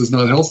because it's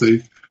not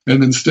healthy,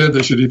 and instead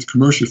they should eat the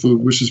commercial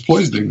food, which is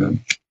poisoning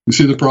them. You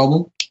see the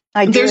problem?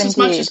 I do there's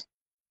indeed.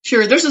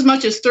 There's as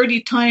much as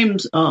 30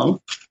 times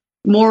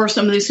more of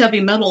some of these heavy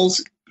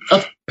metals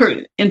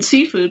in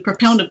seafood per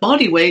pound of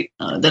body weight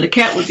that a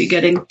cat would be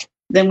getting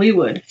than we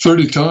would.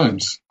 30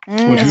 times.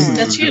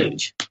 That's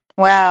huge.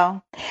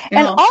 Wow.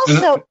 And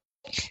also,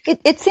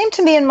 it seemed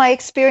to me in my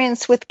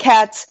experience with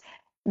cats,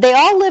 they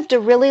all lived a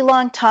really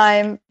long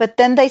time, but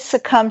then they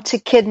succumbed to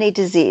kidney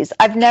disease.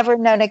 I've never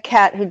known a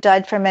cat who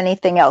died from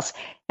anything else.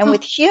 And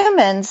with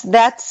humans,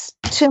 that's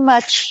too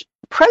much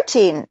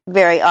protein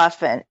very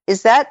often.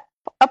 Is that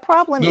a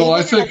problem? No,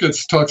 I think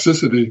it's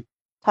toxicity.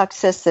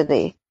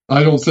 Toxicity.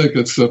 I don't think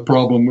it's a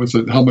problem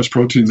with how much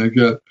protein they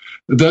get.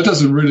 That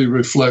doesn't really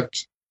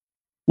reflect.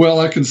 Well,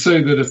 I can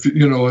say that if,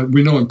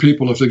 we know in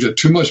people, if they get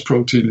too much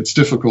protein, it's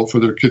difficult for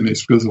their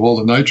kidneys because of all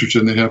the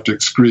nitrogen they have to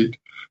excrete.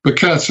 But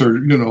cats are,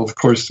 of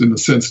course, in a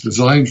sense,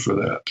 designed for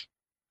that.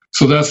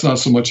 So that's not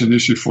so much an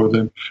issue for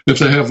them. If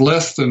they have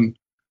less than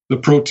the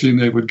protein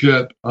they would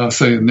get,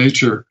 say, in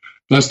nature,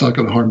 that's not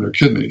going to harm their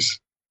kidneys.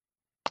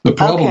 The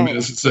problem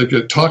is they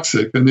get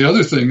toxic. And the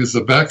other thing is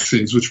the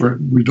vaccines, which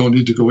we don't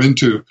need to go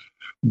into.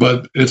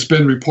 But it's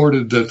been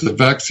reported that the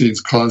vaccines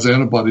cause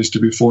antibodies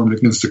to be formed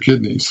against the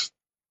kidneys.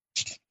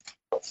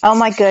 Oh,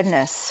 my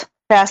goodness.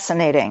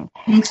 Fascinating.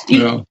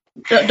 Yeah.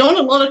 Don't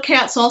a lot of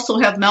cats also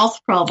have mouth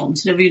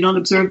problems? Have you not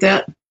observed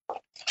that?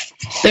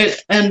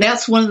 And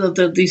that's one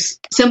of these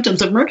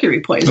symptoms of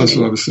mercury poisoning. That's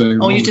what I was saying.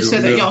 Oh, you just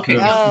said that? Yeah, okay.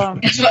 Oh.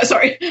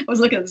 Sorry, I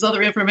was looking at this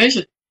other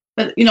information.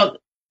 But,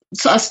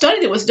 so a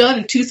study that was done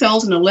in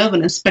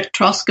 2011 in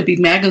Spectroscopy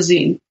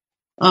magazine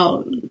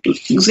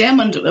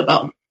examined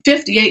about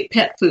 58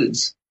 pet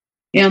foods.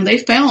 And they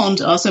found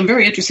some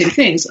very interesting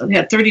things. They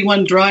had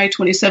 31 dry,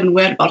 27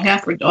 wet, about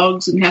half for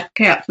dogs and half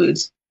cat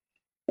foods.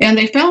 And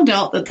they found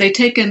out that they'd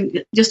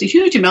taken just a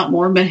huge amount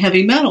more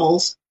heavy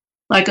metals,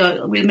 like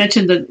we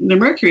mentioned the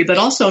mercury, but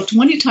also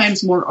 20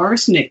 times more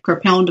arsenic per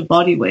pound of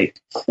body weight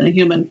than a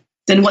human,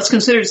 than what's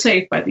considered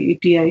safe by the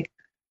EPA.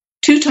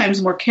 2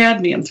 times more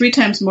cadmium, 3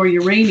 times more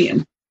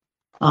uranium.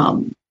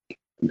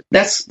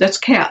 That's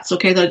cats.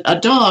 Okay, a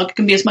dog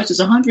can be as much as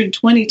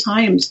 120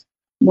 times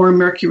more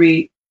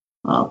mercury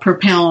per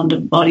pound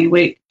of body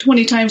weight,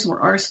 20 times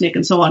more arsenic,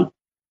 and so on.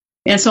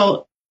 And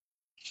so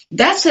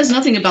that says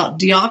nothing about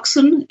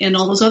dioxin and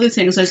all those other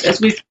things,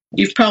 as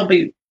you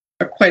probably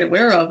are quite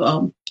aware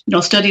of.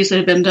 Studies that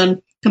have been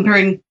done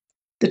comparing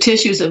the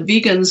tissues of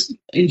vegans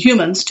in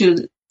humans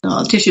to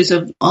tissues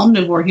of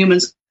omnivore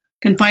humans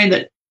can find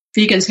that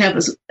vegans have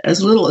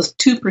as little as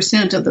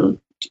 2% of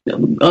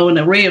an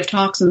array of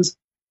toxins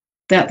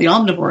that the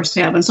omnivores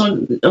have. And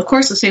so, of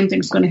course, the same thing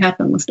is going to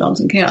happen with dogs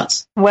and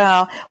cats.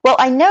 Well,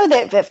 I know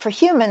that for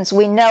humans,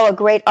 we know a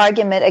great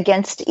argument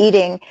against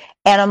eating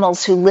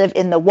animals who live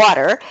in the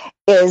water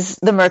is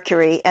the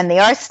mercury and the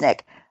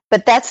arsenic.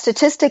 But that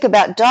statistic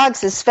about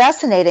dogs is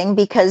fascinating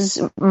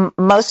because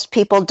most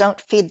people don't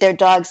feed their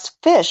dogs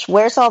fish.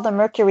 Where's all the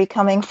mercury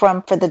coming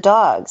from for the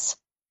dogs?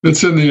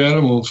 It's in the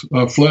animal's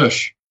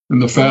flesh, in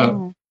the fat.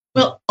 Mm.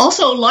 Well,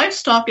 also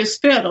livestock is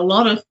fed a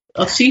lot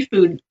of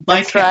seafood by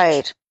That's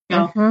cats.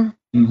 right.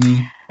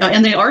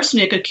 And the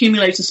arsenic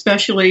accumulates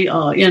especially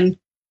in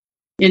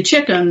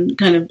chicken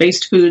kind of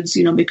based foods,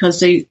 because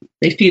they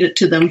feed it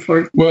to them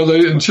for. Well,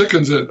 in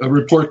chickens, a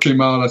report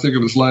came out, I think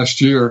it was last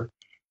year.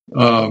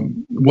 It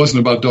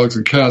wasn't about dogs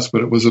and cats,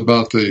 but it was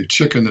about the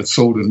chicken that's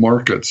sold in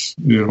markets,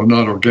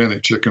 not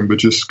organic chicken, but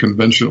just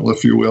conventional,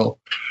 if you will.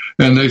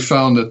 And they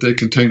found that they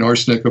contain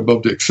arsenic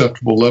above the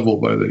acceptable level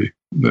by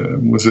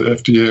was it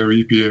FDA or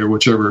EPA or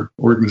whichever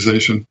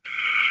organization.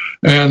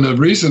 And the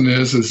reason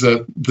is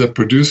that the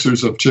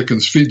producers of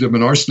chickens feed them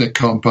an arsenic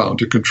compound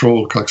to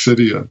control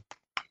coccidia.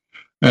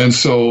 And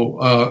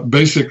so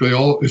basically,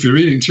 if you're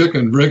eating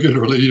chicken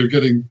regularly, you're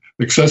getting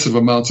excessive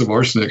amounts of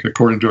arsenic,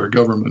 according to our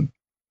government.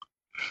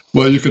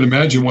 Well, you can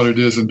imagine what it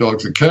is in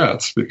dogs and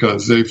cats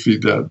because they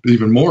feed that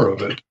even more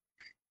of it.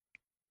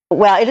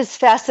 Well, it is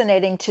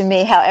fascinating to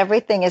me how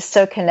everything is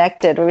so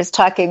connected. I was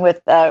talking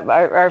with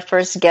our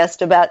first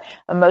guest about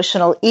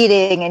emotional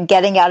eating and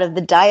getting out of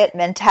the diet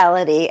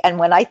mentality. And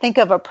when I think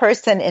of a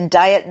person in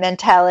diet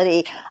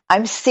mentality,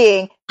 I'm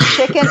seeing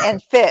chicken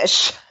and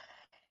fish.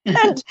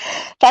 And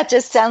that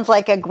just sounds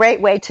like a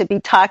great way to be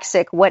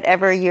toxic,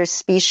 whatever your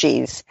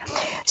species.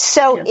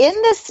 So in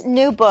this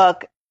new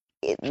book,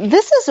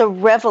 this is a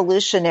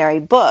revolutionary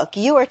book.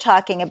 You are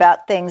talking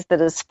about things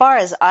that, as far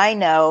as I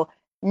know,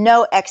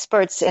 no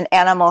experts in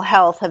animal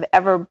health have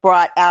ever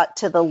brought out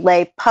to the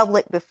lay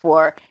public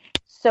before.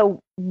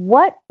 So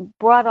what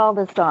brought all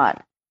this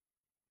on?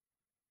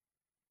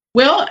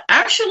 Well,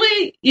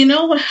 actually,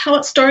 how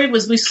it started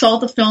was we saw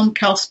the film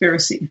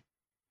Cowspiracy.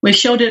 We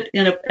showed it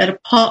at a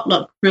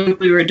potluck group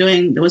we were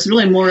doing that was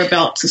really more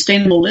about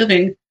sustainable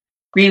living,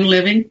 green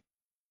living.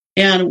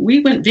 And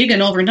we went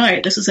vegan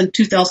overnight. This is in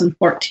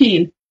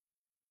 2014.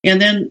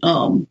 And then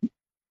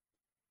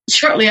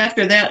shortly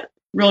after that,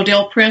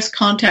 Rodale Press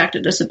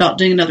contacted us about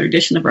doing another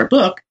edition of our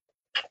book.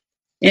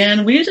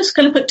 And we just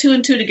kind of put two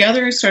and two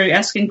together and started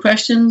asking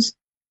questions.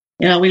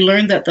 We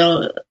learned that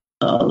the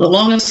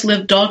longest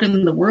lived dog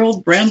in the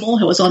world, Bramble,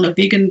 who was on a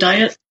vegan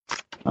diet,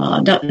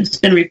 it's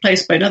been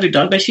replaced by another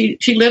dog, but she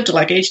lived to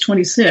like age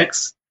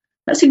 26.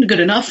 That seemed good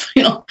enough,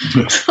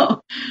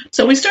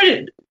 So we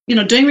started,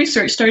 doing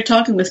research, started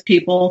talking with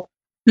people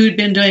who'd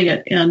been doing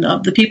it, and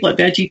the people at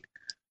Veggie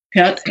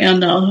Pet,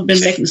 and who've been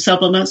making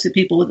supplements, the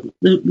people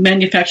who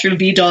manufacture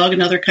V-Dog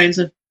and other kinds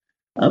of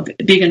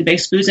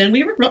vegan-based foods, and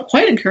we were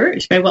quite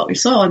encouraged by what we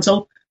saw, and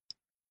so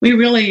we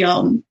really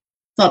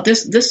thought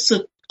this is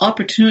an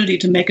opportunity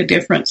to make a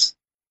difference,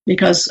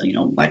 because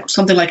like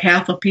something like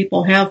half of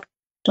people have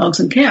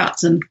dogs and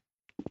cats,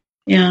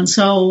 and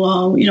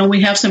so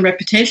we have some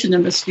reputation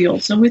in this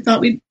field, so we thought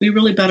we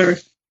really better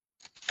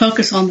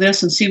focus on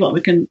this and see what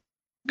we can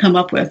come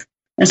up with.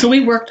 And so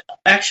we worked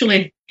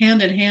actually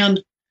hand in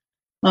hand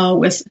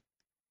with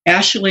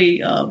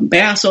Ashley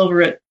Bass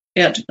over at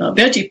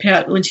Veggie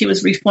Pet when she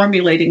was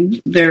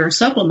reformulating their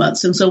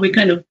supplements, and so we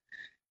kind of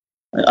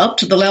up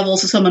to the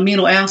levels of some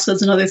amino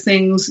acids and other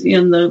things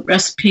in the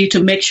recipe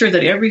to make sure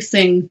that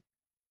everything,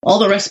 all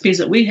the recipes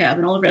that we have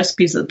and all the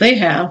recipes that they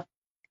have,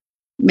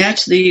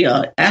 match the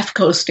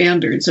AAFCO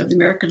standards of the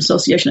American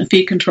Association of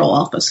Feed Control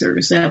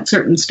Officers. They have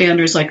certain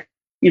standards like,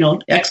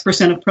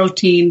 X% of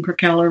protein per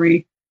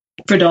calorie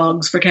for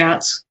dogs, for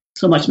cats,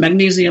 so much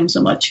magnesium,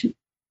 so much,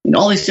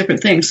 all these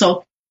different things.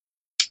 So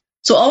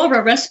all of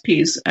our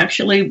recipes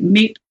actually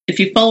meet, if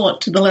you follow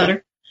it to the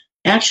letter,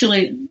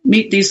 actually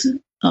meet these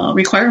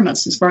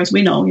requirements as far as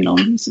we know,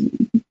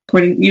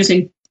 according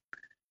using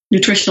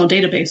nutritional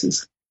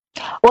databases.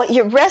 Well,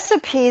 your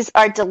recipes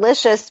are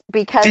delicious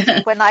because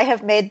when I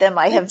have made them,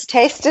 I have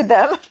tasted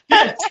them.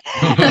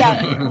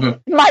 My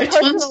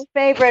personal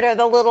favorite are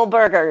the little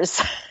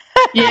burgers.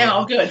 Yeah,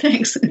 oh, good,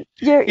 thanks.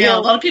 A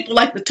lot of people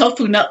like the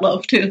tofu nut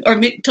loaf too, or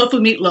tofu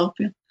meatloaf.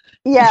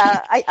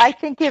 Yeah, I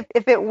think if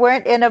it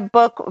weren't in a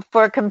book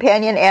for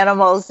companion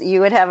animals, you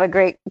would have a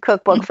great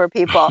cookbook for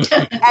people.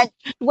 And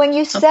when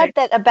you said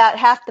that about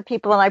half the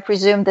people, and I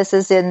presume this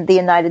is in the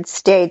United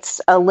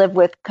States, live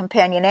with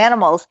companion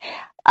animals,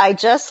 I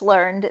just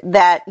learned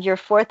that your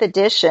fourth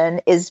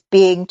edition is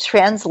being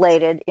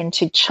translated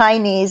into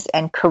Chinese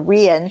and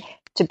Korean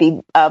to be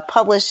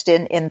published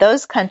in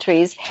those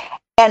countries.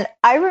 And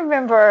I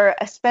remember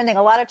spending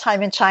a lot of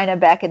time in China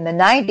back in the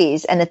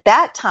 90s. And at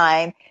that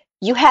time,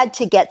 you had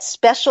to get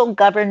special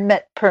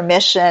government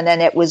permission,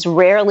 and it was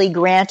rarely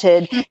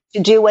granted to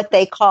do what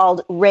they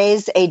called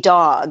raise a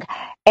dog.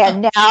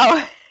 And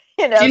now,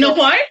 Do you know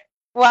why?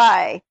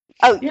 Why?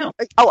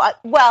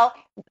 Well,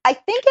 I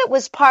think it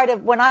was part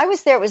of, when I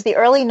was there, it was the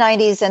early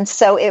 90s, and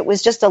so it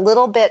was just a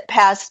little bit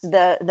past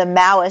the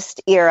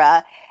Maoist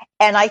era.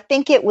 And I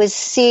think it was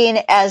seen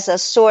as a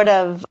sort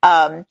of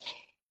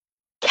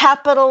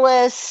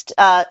capitalist,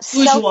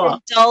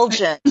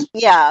 self-indulgent,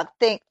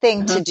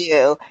 thing to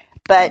do.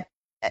 But,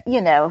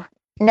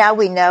 now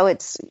we know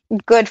it's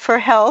good for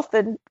health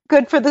and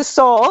good for the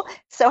soul.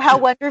 So how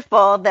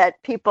wonderful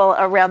that people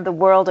around the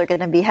world are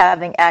going to be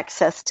having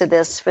access to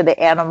this for the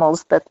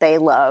animals that they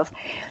love.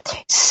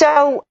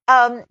 So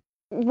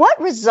what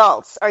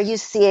results are you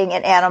seeing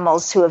in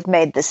animals who have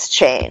made this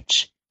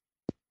change?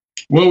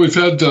 Well, we've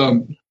had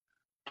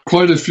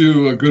quite a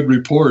few good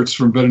reports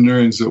from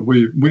veterinarians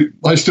that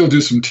I still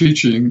do some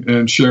teaching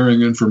and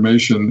sharing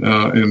information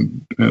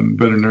in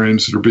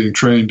veterinarians that are being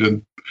trained.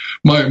 And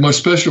my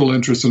special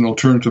interest in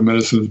alternative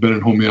medicine has been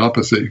in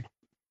homeopathy.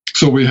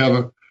 So we have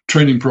a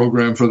training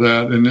program for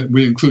that, and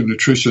we include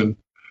nutrition.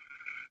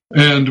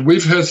 And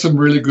we've had some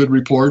really good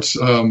reports.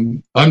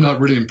 I'm not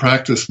really in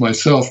practice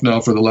myself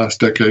now for the last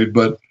decade,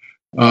 but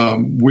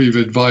we've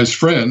advised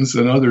friends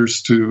and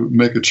others to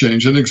make a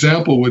change. An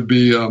example would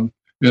be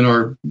in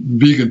our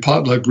vegan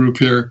potluck group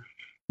here,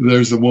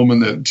 there's a woman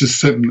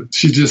that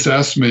she just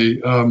asked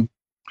me,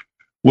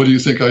 what do you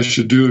think I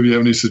should do if you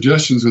have any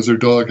suggestions? Because her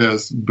dog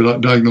has been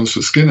diagnosed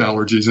with skin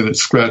allergies, and it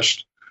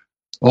scratched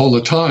all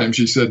the time.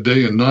 She said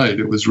day and night.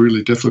 It was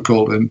really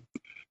difficult. And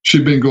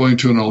she'd been going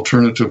to an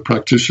alternative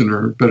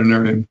practitioner,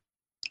 veterinarian,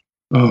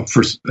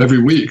 for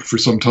every week for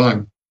some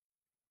time.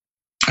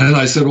 And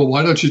I said, well,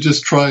 why don't you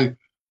just try,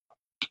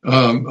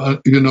 a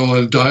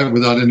diet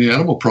without any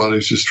animal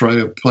products? Just try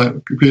a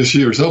plant, because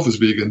she herself is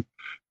vegan.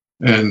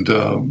 And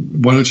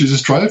why don't you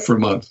just try it for a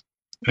month?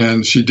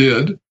 And she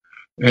did.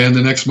 And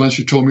the next month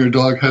she told me her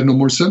dog had no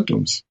more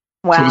symptoms.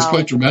 Wow. So it was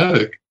quite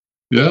dramatic.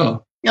 Yeah.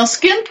 Now,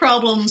 skin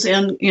problems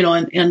and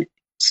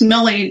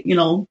smelly,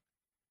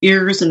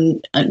 ears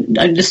and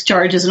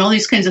discharges and all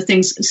these kinds of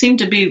things seem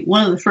to be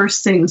one of the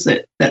first things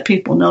that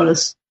people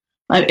notice.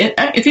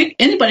 If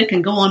anybody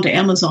can go on to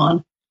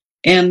Amazon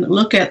and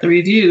look at the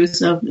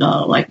reviews of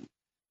like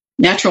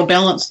Natural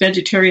Balance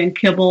Vegetarian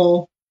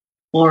Kibble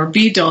or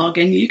V-Dog,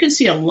 and you can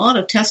see a lot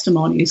of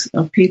testimonies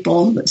of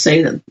people that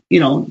say that,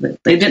 that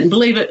they didn't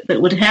believe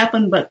that would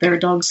happen, but their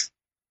dogs,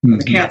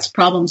 the cat's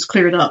problems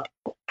cleared up.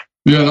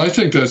 Yeah, and I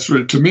think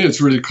to me,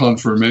 it's really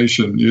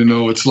confirmation.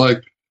 It's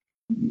like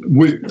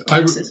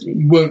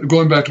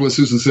going back to what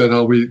Susan said,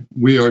 how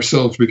we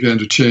ourselves began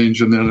to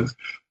change, and then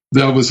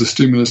that was a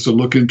stimulus to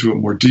look into it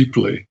more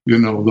deeply.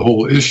 The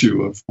whole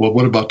issue of, well,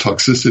 what about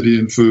toxicity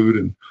in food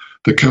and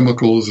the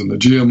chemicals and the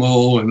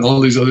GMO and all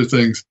these other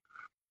things.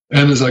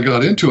 And as I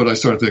got into it, I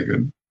started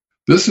thinking,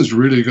 this is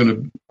really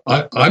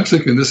I'm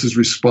thinking this is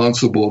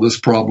responsible, this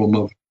problem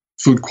of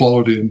food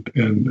quality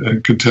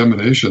and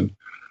contamination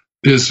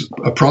is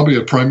probably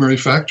a primary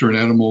factor in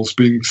animals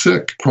being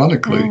sick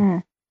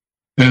chronically.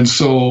 And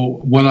so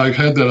when I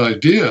had that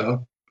idea,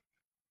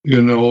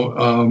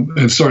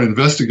 and started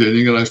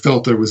investigating it, I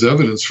felt there was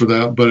evidence for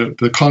that. But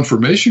the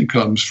confirmation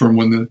comes from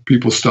when the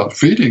people stop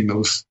feeding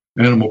those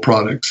animal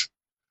products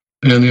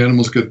and the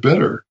animals get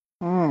better.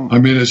 I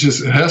mean, it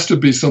has to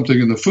be something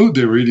in the food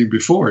they were eating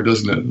before,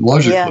 doesn't it?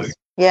 Logically. Yes.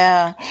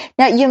 Yeah.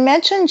 Now, you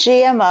mentioned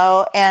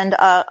GMO, and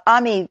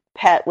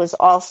Omni-Pet was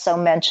also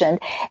mentioned.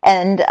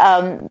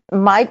 And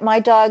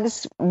my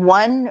dog's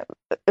one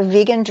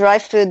vegan dry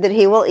food that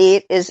he will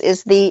eat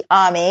is the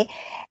Omni,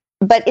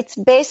 but it's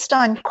based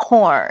on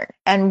corn.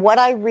 And what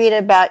I read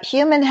about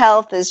human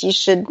health is you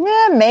should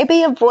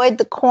maybe avoid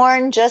the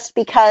corn just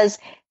because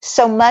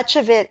so much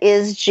of it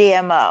is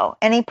GMO.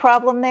 Any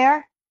problem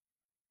there?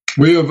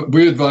 We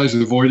advise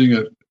avoiding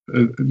it.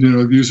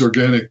 Use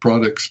organic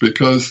products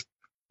because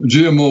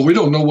GMO, we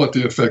don't know what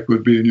the effect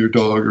would be in your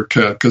dog or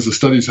cat because the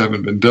studies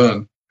haven't been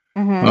done.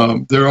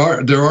 There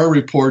are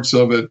reports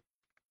of it,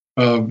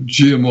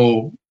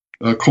 GMO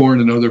corn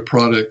and other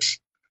products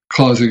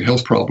causing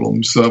health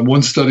problems.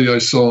 One study I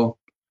saw,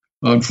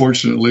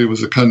 unfortunately,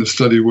 was a kind of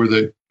study where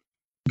they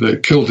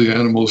killed the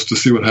animals to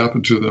see what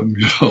happened to them.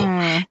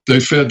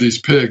 They fed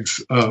these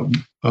pigs.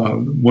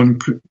 One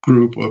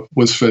group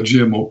was fed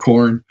GMO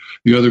corn.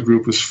 The other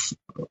group was,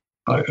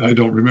 I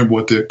don't remember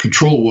what the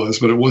control was,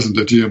 but it wasn't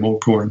the GMO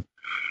corn.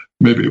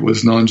 Maybe it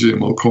was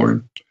non-GMO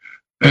corn.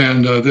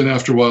 And then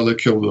after a while, they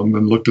killed them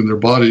and looked in their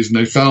bodies, and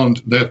they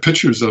had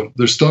pictures of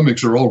their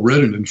stomachs are all red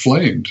and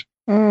inflamed.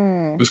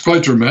 It was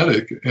quite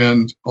dramatic.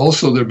 And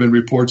also there have been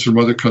reports from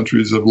other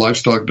countries of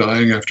livestock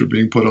dying after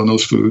being put on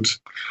those foods.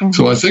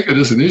 So I think it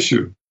is an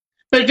issue.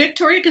 But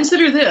Victoria,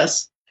 consider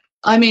this.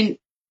 I mean,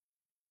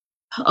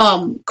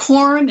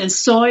 corn and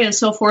soy and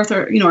so forth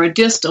are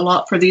dissed a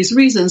lot for these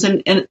reasons,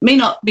 and it may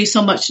not be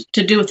so much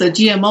to do with the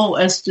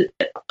GMO as to,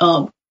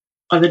 or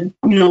the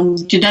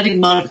genetic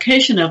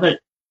modification of it,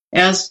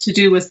 as to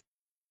do with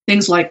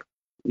things like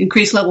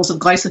increased levels of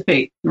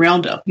glyphosate,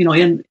 Roundup,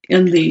 in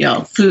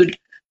the food.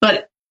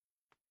 But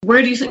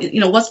where do you think,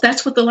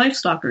 that's what the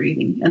livestock are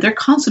eating, and they're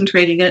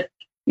concentrating it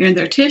in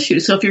their tissue.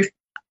 So if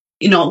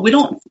we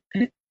don't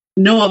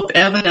know of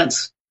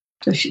evidence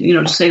to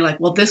say like,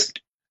 well, this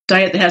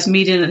diet that has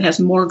meat in it has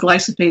more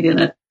glyphosate in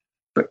it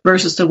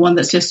versus the one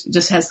that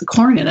just has the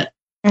corn in it.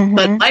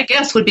 But my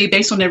guess would be,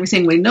 based on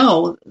everything we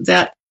know,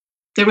 that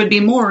there would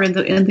be more in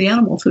the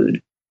animal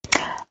food.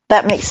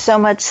 That makes so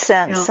much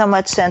sense. Yeah. So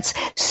much sense.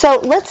 So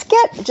let's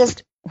get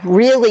just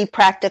really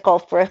practical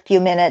for a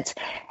few minutes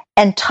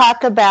and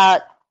talk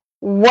about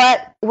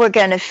what we're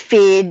going to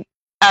feed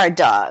our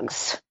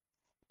dogs.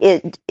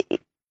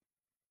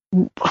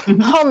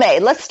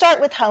 Homemade. Let's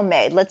start with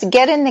homemade. Let's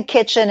get in the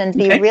kitchen and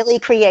be really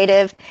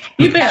creative.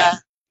 You bet.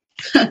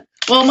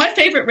 Well, my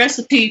favorite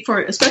recipe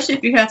especially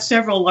if you have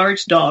several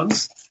large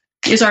dogs,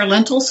 is our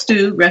lentil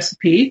stew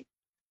recipe.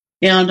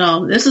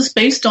 And this is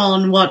based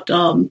on what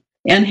Ann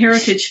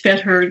Heritage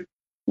fed her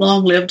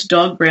long-lived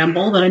dog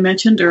Bramble that I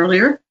mentioned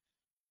earlier.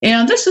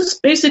 And this is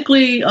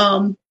basically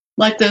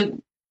like the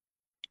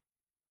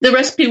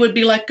recipe would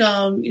be like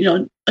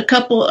 2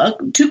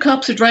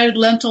 cups of dried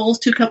lentils,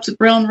 2 cups of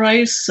brown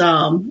rice.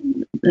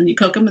 Then you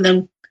cook them, and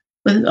then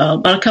with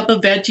about a cup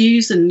of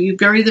veggies, and you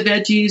vary the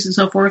veggies and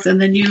so forth.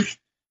 And then you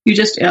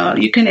just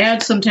you can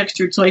add some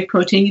textured soy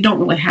protein. You don't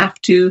really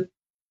have to.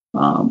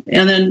 And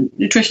then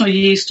nutritional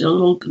yeast, a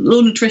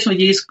little nutritional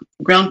yeast,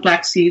 ground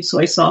flaxseed,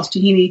 soy sauce,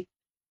 tahini,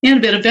 and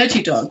a bit of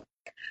veggie dog.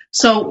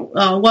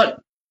 So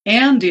what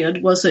Anne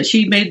did was that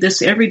she made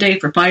this every day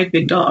for 5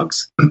 big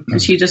dogs,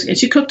 and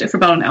she cooked it for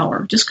about an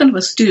hour, just kind of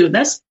a stew.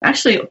 That's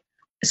actually, it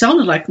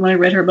sounded like when I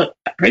read her, but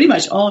pretty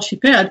much all she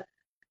fed,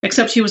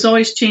 except she was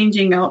always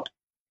changing out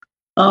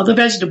the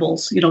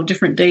vegetables,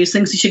 different days,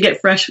 things that she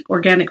get fresh,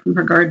 organic from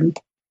her garden.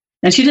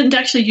 And she didn't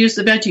actually use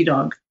the veggie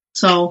dog.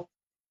 So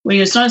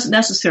it's not as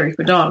necessary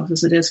for dogs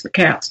as it is for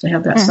cats to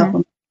have that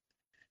supplement.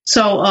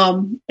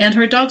 So, and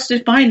her dogs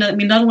did fine. I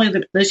mean, not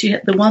only that she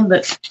had the one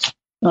that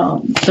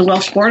the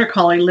Welsh Border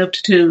Collie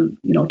lived to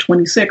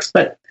 26,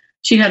 but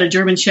she had a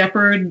German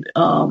Shepherd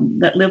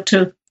that lived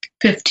to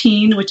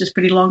 15, which is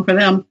pretty long for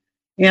them,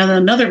 and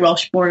another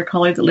Welsh Border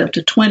Collie that lived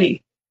to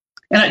 20.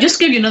 And I just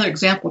give you another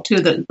example,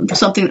 too, that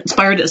something that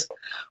inspired us.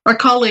 Our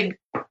colleague,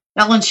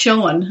 Alan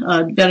Schoen,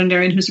 a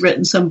veterinarian who's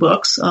written some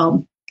books,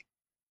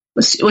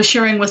 was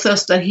sharing with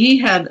us that he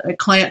had a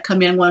client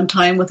come in one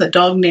time with a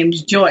dog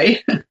named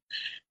Joy. It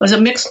was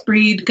a mixed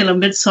breed, kind of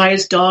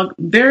mid-sized dog,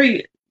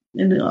 very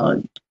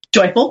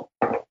joyful,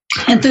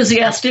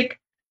 enthusiastic,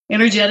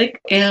 energetic,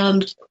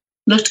 and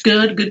looked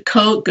good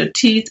coat, good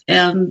teeth.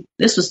 And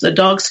this was the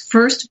dog's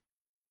first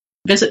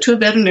visit to a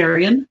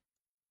veterinarian.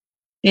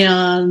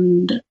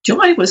 And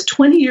Joy was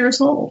 20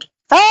 years old.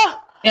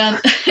 Oh!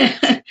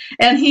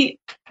 And he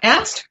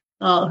asked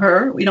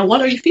her,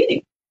 what are you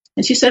feeding?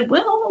 And she said,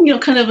 well,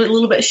 kind of a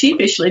little bit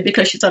sheepishly,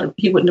 because she thought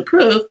he wouldn't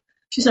approve.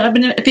 She said, I've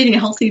been feeding a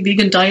healthy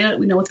vegan diet,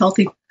 with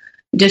healthy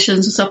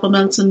additions and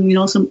supplements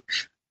and, some,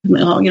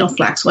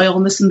 flax oil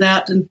and this and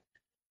that. And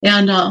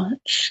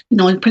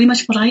pretty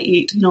much what I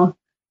eat, And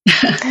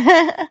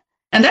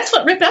that's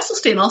what Rip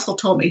Esselstyn also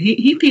told me.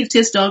 He feeds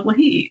his dog what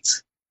he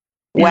eats.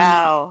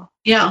 Wow.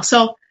 Yeah.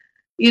 So,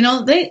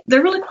 they're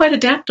really quite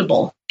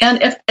adaptable. And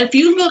if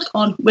you look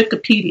on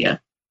Wikipedia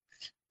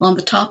on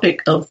the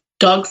topic of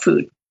dog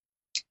food,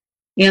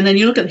 and then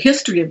you look at the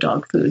history of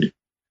dog food,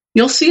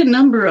 you'll see a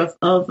number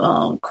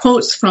of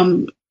quotes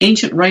from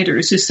ancient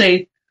writers who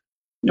say,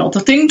 the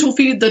thing to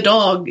feed the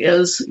dog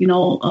is,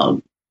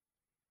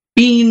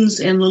 beans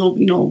and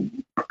little,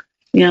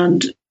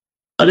 and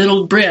a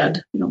little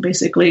bread,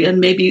 basically,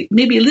 and maybe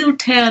a little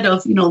tad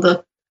of,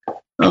 the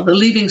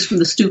leavings from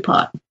the stew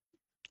pot.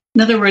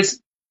 In other words,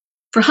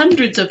 for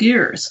hundreds of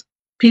years,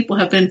 people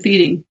have been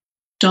feeding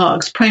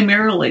dogs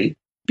primarily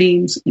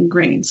beans and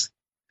grains.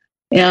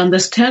 And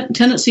this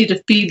tendency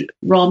to feed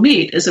raw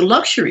meat is a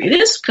luxury. It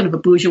is kind of a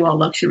bourgeois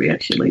luxury,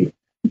 actually,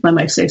 if I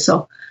might say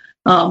so.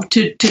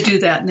 To do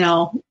that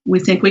now, we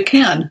think we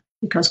can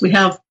because we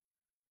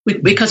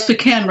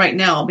can right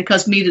now,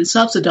 because meat is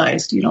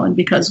subsidized, and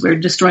because we're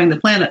destroying the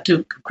planet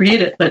to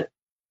create it. But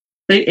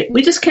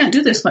we just can't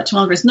do this much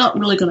longer. It's not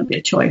really going to be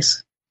a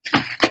choice.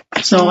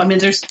 So, I mean,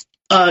 there's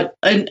a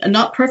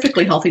not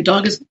perfectly healthy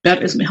dog is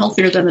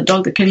healthier than a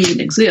dog that can't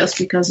even exist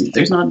because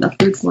there's not enough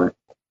food for it.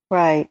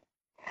 Right.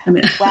 I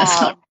mean, wow.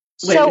 That's not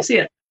the way we see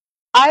it.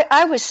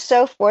 I was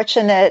so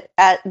fortunate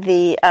at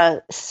the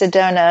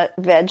Sedona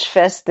Veg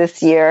Fest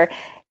this year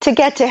to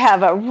get to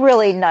have a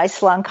really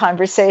nice long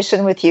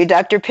conversation with you,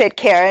 Dr.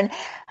 Pitcairn,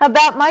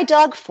 about my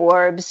dog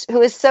Forbes,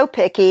 who is so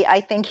picky.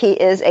 I think he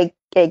is a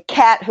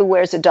cat who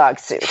wears a dog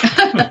suit.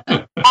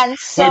 And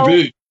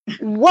so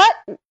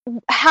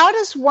how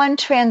does one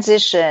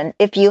transition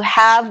if you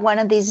have one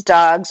of these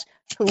dogs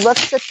who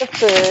looks at the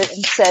food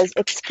and says,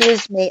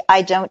 excuse me,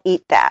 I don't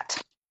eat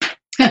that?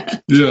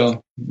 Yeah,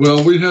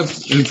 well, we have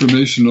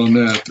information on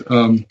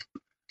that.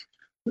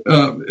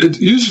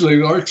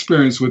 Usually our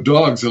experience with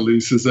dogs, at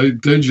least, is they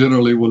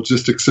generally will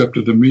just accept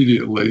it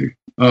immediately.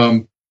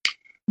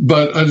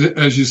 But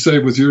as you say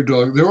with your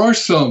dog, there are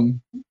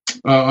some,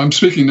 I'm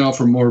speaking now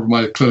from more of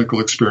my clinical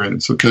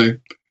experience, okay?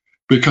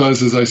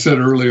 Because as I said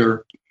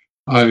earlier,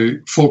 I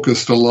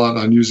focused a lot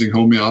on using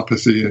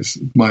homeopathy as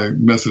my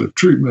method of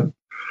treatment.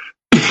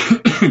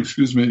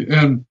 Excuse me.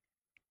 And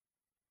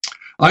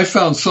I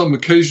found some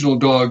occasional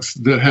dogs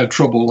that had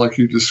trouble like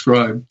you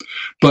described,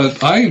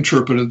 but I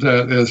interpreted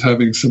that as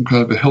having some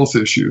kind of a health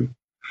issue.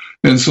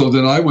 And so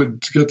then I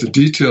would get the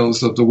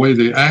details of the way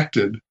they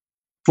acted.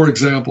 For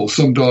example,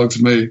 some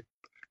dogs may,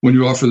 when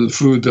you offer them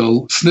food,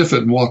 they'll sniff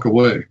it and walk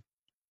away.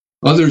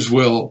 Others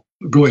will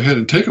go ahead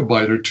and take a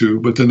bite or two,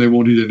 but then they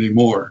won't eat any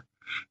more.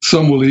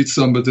 Some will eat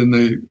some, but then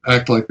they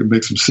act like it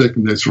makes them sick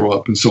and they throw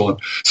up and so on.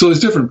 So there's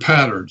different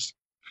patterns.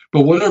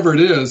 But whatever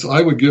it is,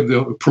 I would give the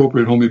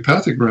appropriate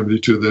homeopathic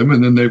remedy to them,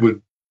 and then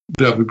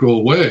that would go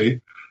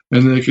away,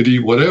 and they could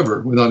eat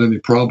whatever without any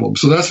problem.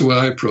 So that's the way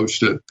I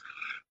approached it.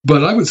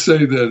 But I would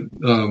say that,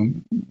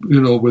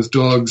 with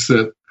dogs,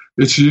 that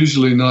it's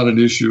usually not an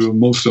issue.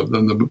 Most of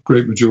them, the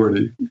great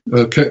majority. You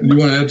want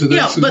to add to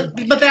that?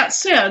 Yeah, but that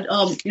said,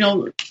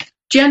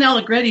 Jan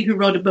Allegretti, who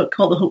wrote a book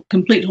called The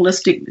Complete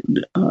Holistic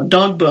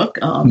Dog Book,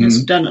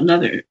 has done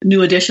another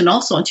new edition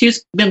also, and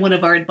she's been one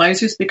of our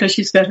advisors because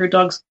she's fed her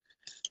dogs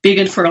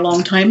vegan for a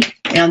long time,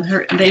 and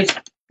they've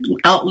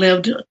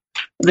outlived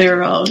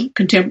their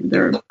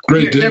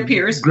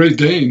peers. Great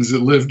Danes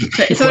that lived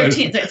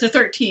 13. It's a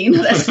 13.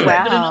 That's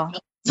wow.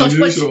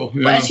 So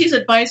and she's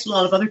advised a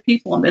lot of other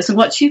people on this, and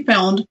what she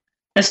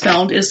has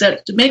found is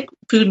that to make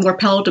food more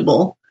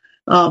palatable,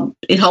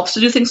 it helps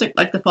to do things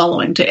like the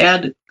following: to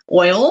add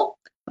oil,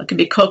 it can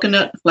be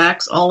coconut,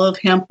 flax, olive,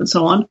 hemp, and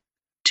so on.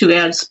 To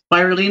add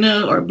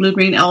spirulina or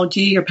blue-green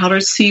algae or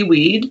powdered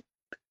seaweed.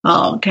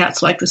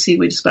 Cats like the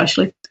seaweed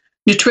especially.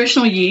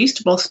 Nutritional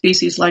yeast, both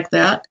species like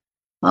that.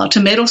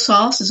 Tomato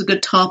sauce is a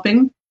good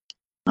topping.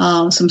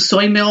 Some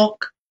soy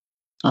milk.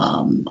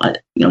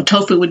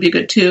 Tofu would be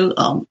good too.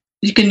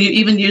 You can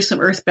even use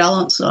some Earth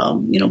Balance,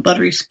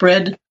 buttery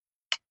spread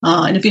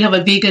And if you have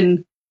a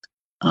vegan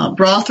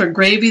broth or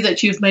gravy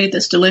that you've made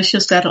that's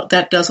delicious,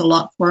 that does a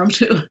lot for them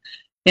too.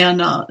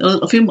 And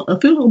a few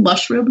little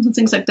mushrooms and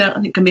things like that,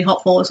 I think, can be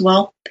helpful as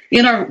well.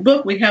 In our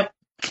book, we have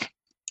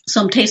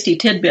some tasty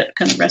tidbit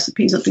kind of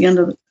recipes at the end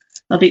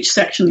of each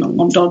section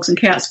on dogs and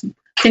cats,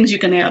 things you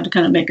can add to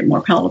kind of make it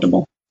more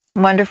palatable.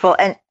 Wonderful.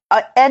 And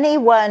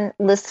anyone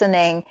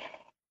listening,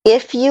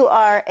 if you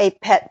are a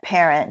pet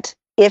parent,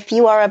 if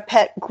you are a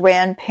pet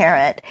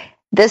grandparent,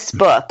 this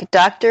book,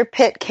 Dr.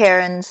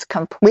 Pitcairn's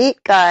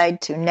Complete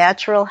Guide to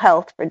Natural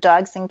Health for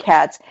Dogs and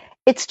Cats,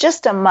 it's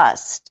just a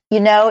must. You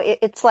know,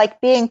 it's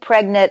like being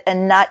pregnant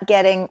and not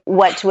getting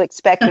what to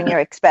expect when you're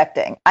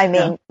expecting. I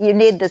mean, you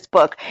need this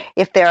book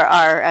if there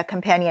are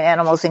companion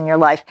animals in your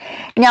life.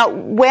 Now,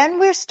 when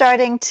we're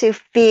starting to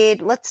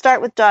feed, let's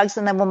start with dogs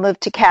and then we'll move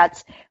to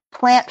cats,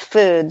 plant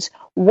foods.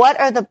 What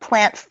are the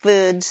plant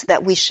foods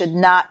that we should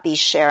not be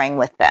sharing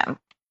with them?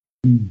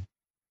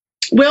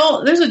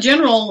 Well, there's a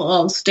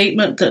general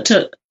statement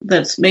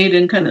that's made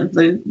in kind of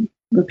the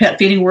pet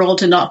feeding world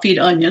to not feed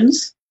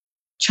onions,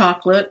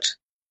 chocolate,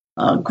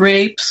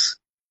 grapes.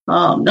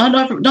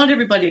 Not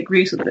everybody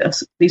agrees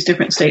with these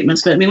different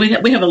statements, but I mean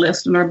we have a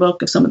list in our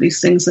book of some of these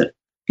things that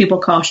people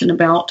caution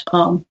about.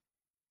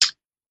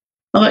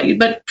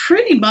 But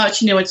pretty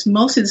much, it's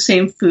mostly the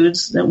same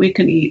foods that we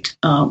can eat.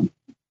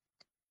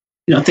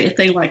 If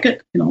they like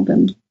it,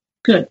 then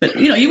good. But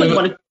you wouldn't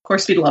want to, of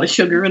course, feed a lot of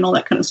sugar and all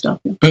that kind of stuff.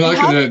 Yeah. And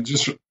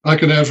I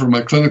can add from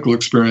my clinical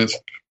experience.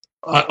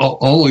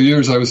 All the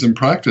years I was in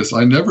practice,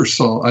 I never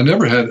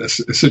had a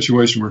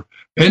situation where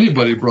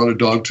anybody brought a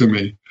dog to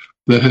me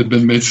that had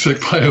been made sick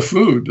by a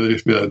food they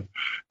fed.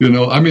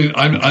 I mean,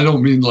 I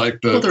don't mean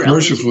like the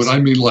commercial food. I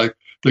mean like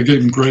they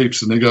gave them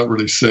grapes and they got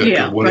really sick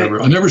or whatever.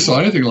 Right. I never saw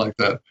anything like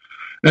that.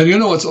 And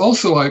it's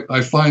also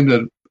I find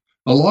that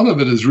a lot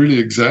of it is really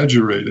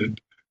exaggerated.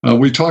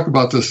 We talk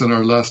about this in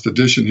our last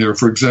edition here.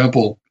 For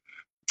example,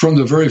 from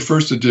the very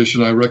first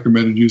edition, I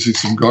recommended using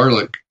some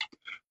garlic.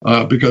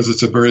 Because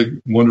it's a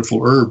very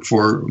wonderful herb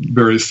for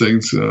various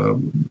things,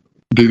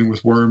 dealing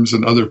with worms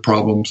and other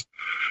problems,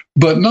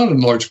 but not in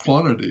large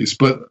quantities.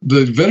 But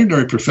the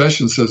veterinary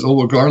profession says,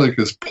 garlic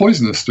is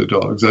poisonous to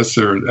dogs. That's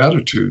their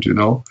attitude,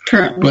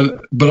 Currently.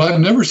 But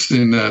I've never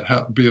seen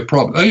that be a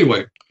problem.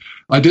 Anyway,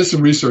 I did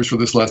some research for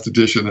this last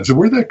edition. I said,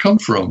 where'd that come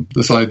from,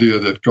 this idea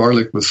that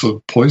garlic was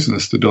so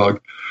poisonous to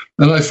dogs?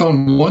 And I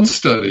found one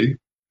study,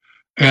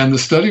 and the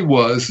study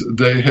was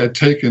they had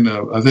taken,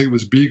 I think it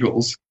was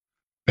beagles,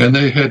 and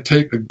they had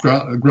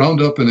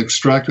ground up and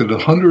extracted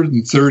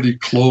 130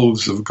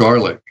 cloves of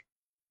garlic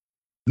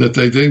that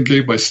they then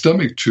gave by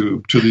stomach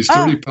tube to these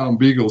 30-pound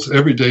beagles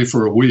every day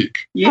for a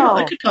week. Yeah,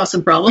 that could cause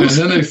some problems.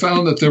 And then they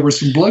found that there were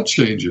some blood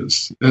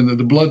changes, and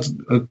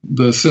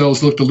the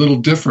cells looked a little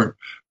different,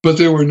 but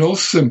there were no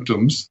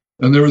symptoms,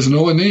 and there was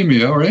no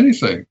anemia or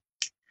anything.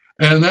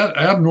 And that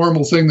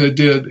abnormal thing they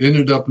did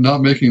ended up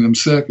not making them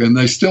sick, and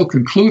they still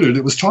concluded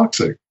it was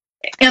toxic.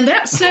 And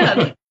that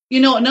said,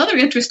 another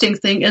interesting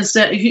thing is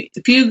that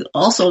if you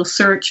also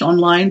search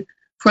online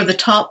for the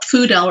top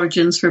food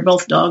allergens for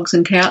both dogs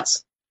and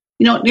cats,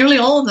 nearly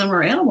all of them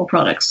are animal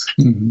products.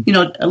 Mm-hmm.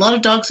 A lot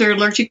of dogs are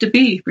allergic to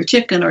beef or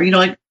chicken, or,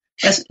 like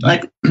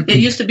it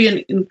used to be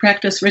in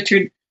practice,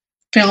 Richard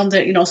found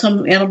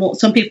that,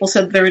 some people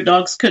said their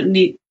dogs couldn't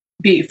eat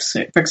beef,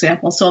 for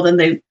example. So then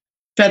they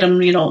fed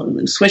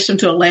them, switched them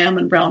to a lamb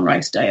and brown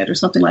rice diet or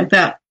something like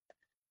that.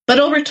 But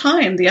over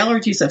time, the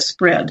allergies have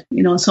spread,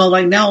 so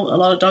like now a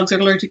lot of dogs are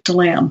allergic to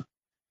lamb.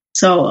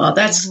 So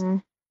that's,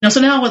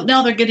 so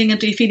now they're getting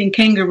into feeding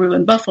kangaroo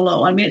and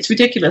buffalo. I mean, it's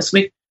ridiculous.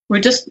 We're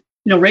just,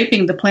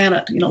 raping the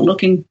planet,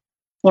 looking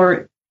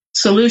for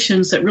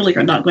solutions that really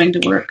are not going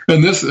to work.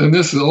 And this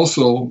is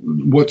also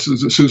what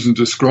Susan's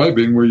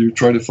describing, where you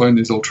try to find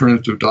these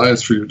alternative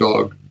diets for your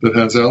dog that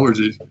has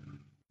allergies,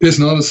 is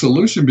not a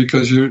solution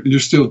because you're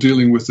still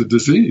dealing with the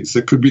disease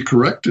that could be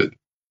corrected.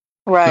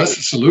 Right. That's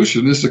the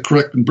solution, is to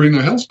correct and bring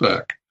their health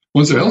back.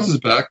 Once their health is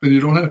back, then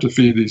you don't have to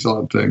feed these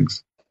odd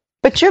things.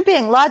 But you're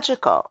being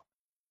logical.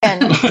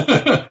 And, we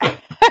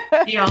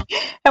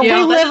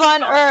live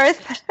on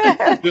Earth.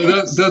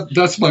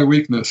 That's my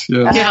weakness.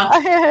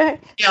 Yeah.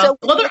 So,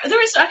 well,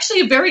 there is actually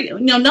a very,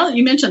 now that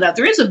you mentioned that,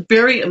 there is a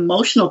very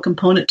emotional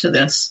component to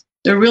this.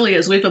 There really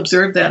is. We've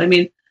observed that. I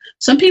mean,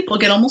 some people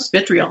get almost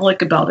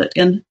vitriolic about it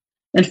and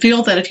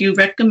feel that if you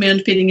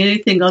recommend feeding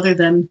anything other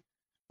than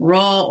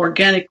raw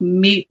organic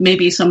meat,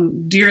 maybe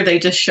some deer they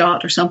just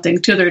shot or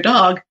something, to their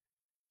dog,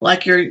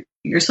 like you're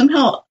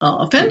somehow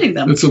offending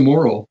them. It's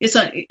immoral.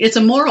 It's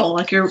immoral.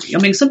 Like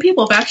some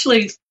people have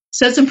actually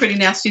said some pretty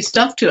nasty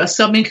stuff to us.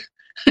 So I mean,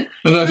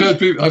 and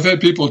I've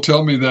had people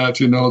tell me that,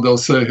 they'll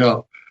say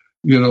how,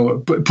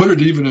 put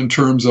it even in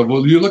terms of,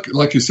 well, you look,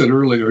 like you said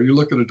earlier, you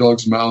look at a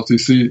dog's mouth, you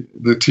see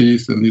the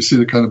teeth and you see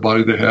the kind of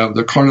body they have.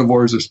 They're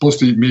carnivores. They're supposed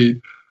to eat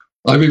meat.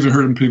 I've even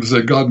heard people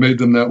say God made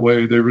them that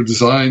way. They were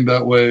designed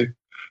that way.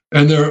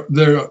 And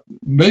they're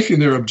making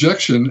their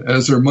objection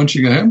as they're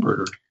munching a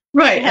hamburger.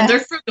 Right, and they're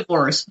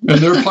frugivores. And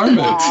they're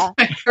primates.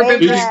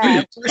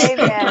 Amen.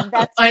 Amen.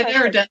 That's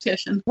they're a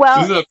dentition.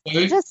 Well, Isn't that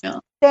funny? just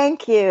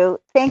thank you.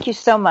 Thank you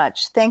so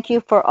much. Thank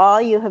you for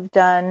all you have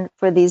done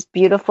for these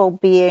beautiful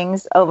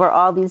beings over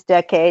all these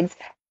decades.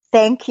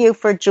 Thank you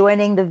for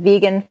joining the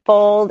vegan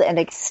fold and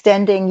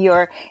extending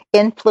your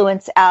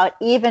influence out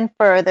even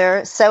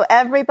further. So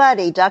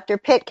everybody, Dr.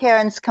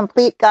 Pitcairn's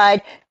complete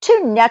guide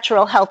to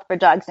natural health for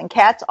dogs and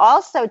cats.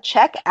 Also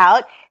check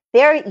out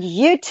their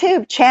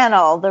YouTube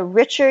channel, the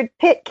Richard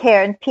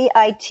Pitcairn,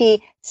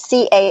 Pitcairn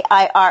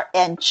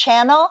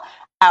channel.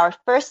 Our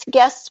first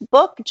guest's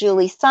book,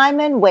 Julie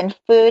Simon, When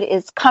Food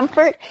is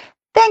Comfort.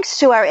 Thanks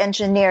to our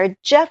engineer,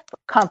 Jeff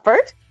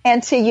Comfort,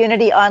 and to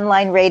Unity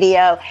Online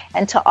Radio,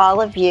 and to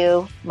all of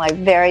you, my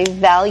very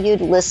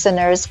valued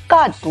listeners.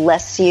 God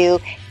bless you.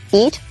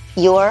 Eat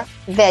your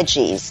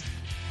veggies.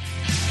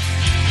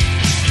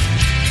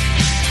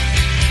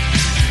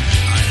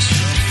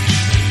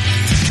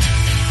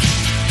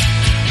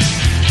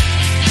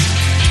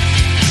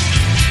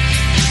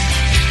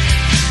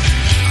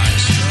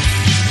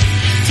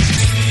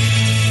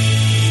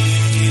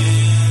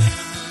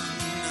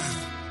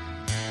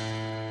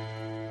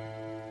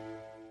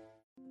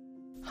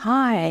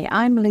 Hi,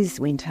 I'm Liz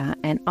Winter,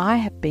 and I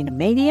have been a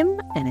medium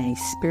and a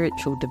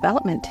spiritual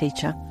development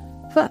teacher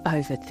for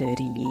over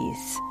 30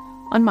 years.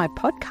 On my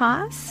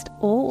podcast,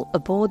 All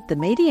Aboard the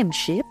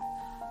Mediumship,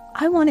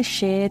 I want to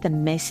share the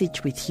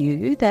message with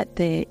you that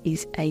there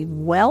is a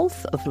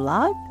wealth of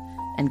love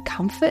and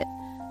comfort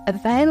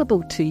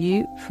available to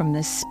you from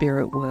the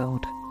spirit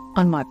world.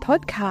 On my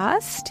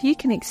podcast, you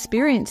can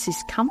experience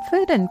this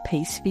comfort and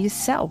peace for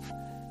yourself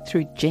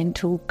through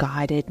gentle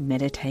guided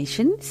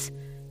meditations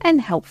and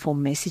helpful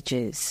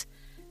messages.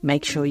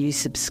 Make sure you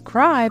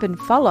subscribe and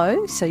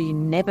follow so you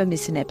never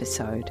miss an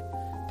episode.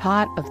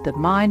 Part of the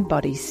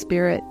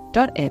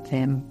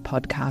mindbodyspirit.fm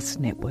podcast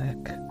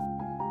network.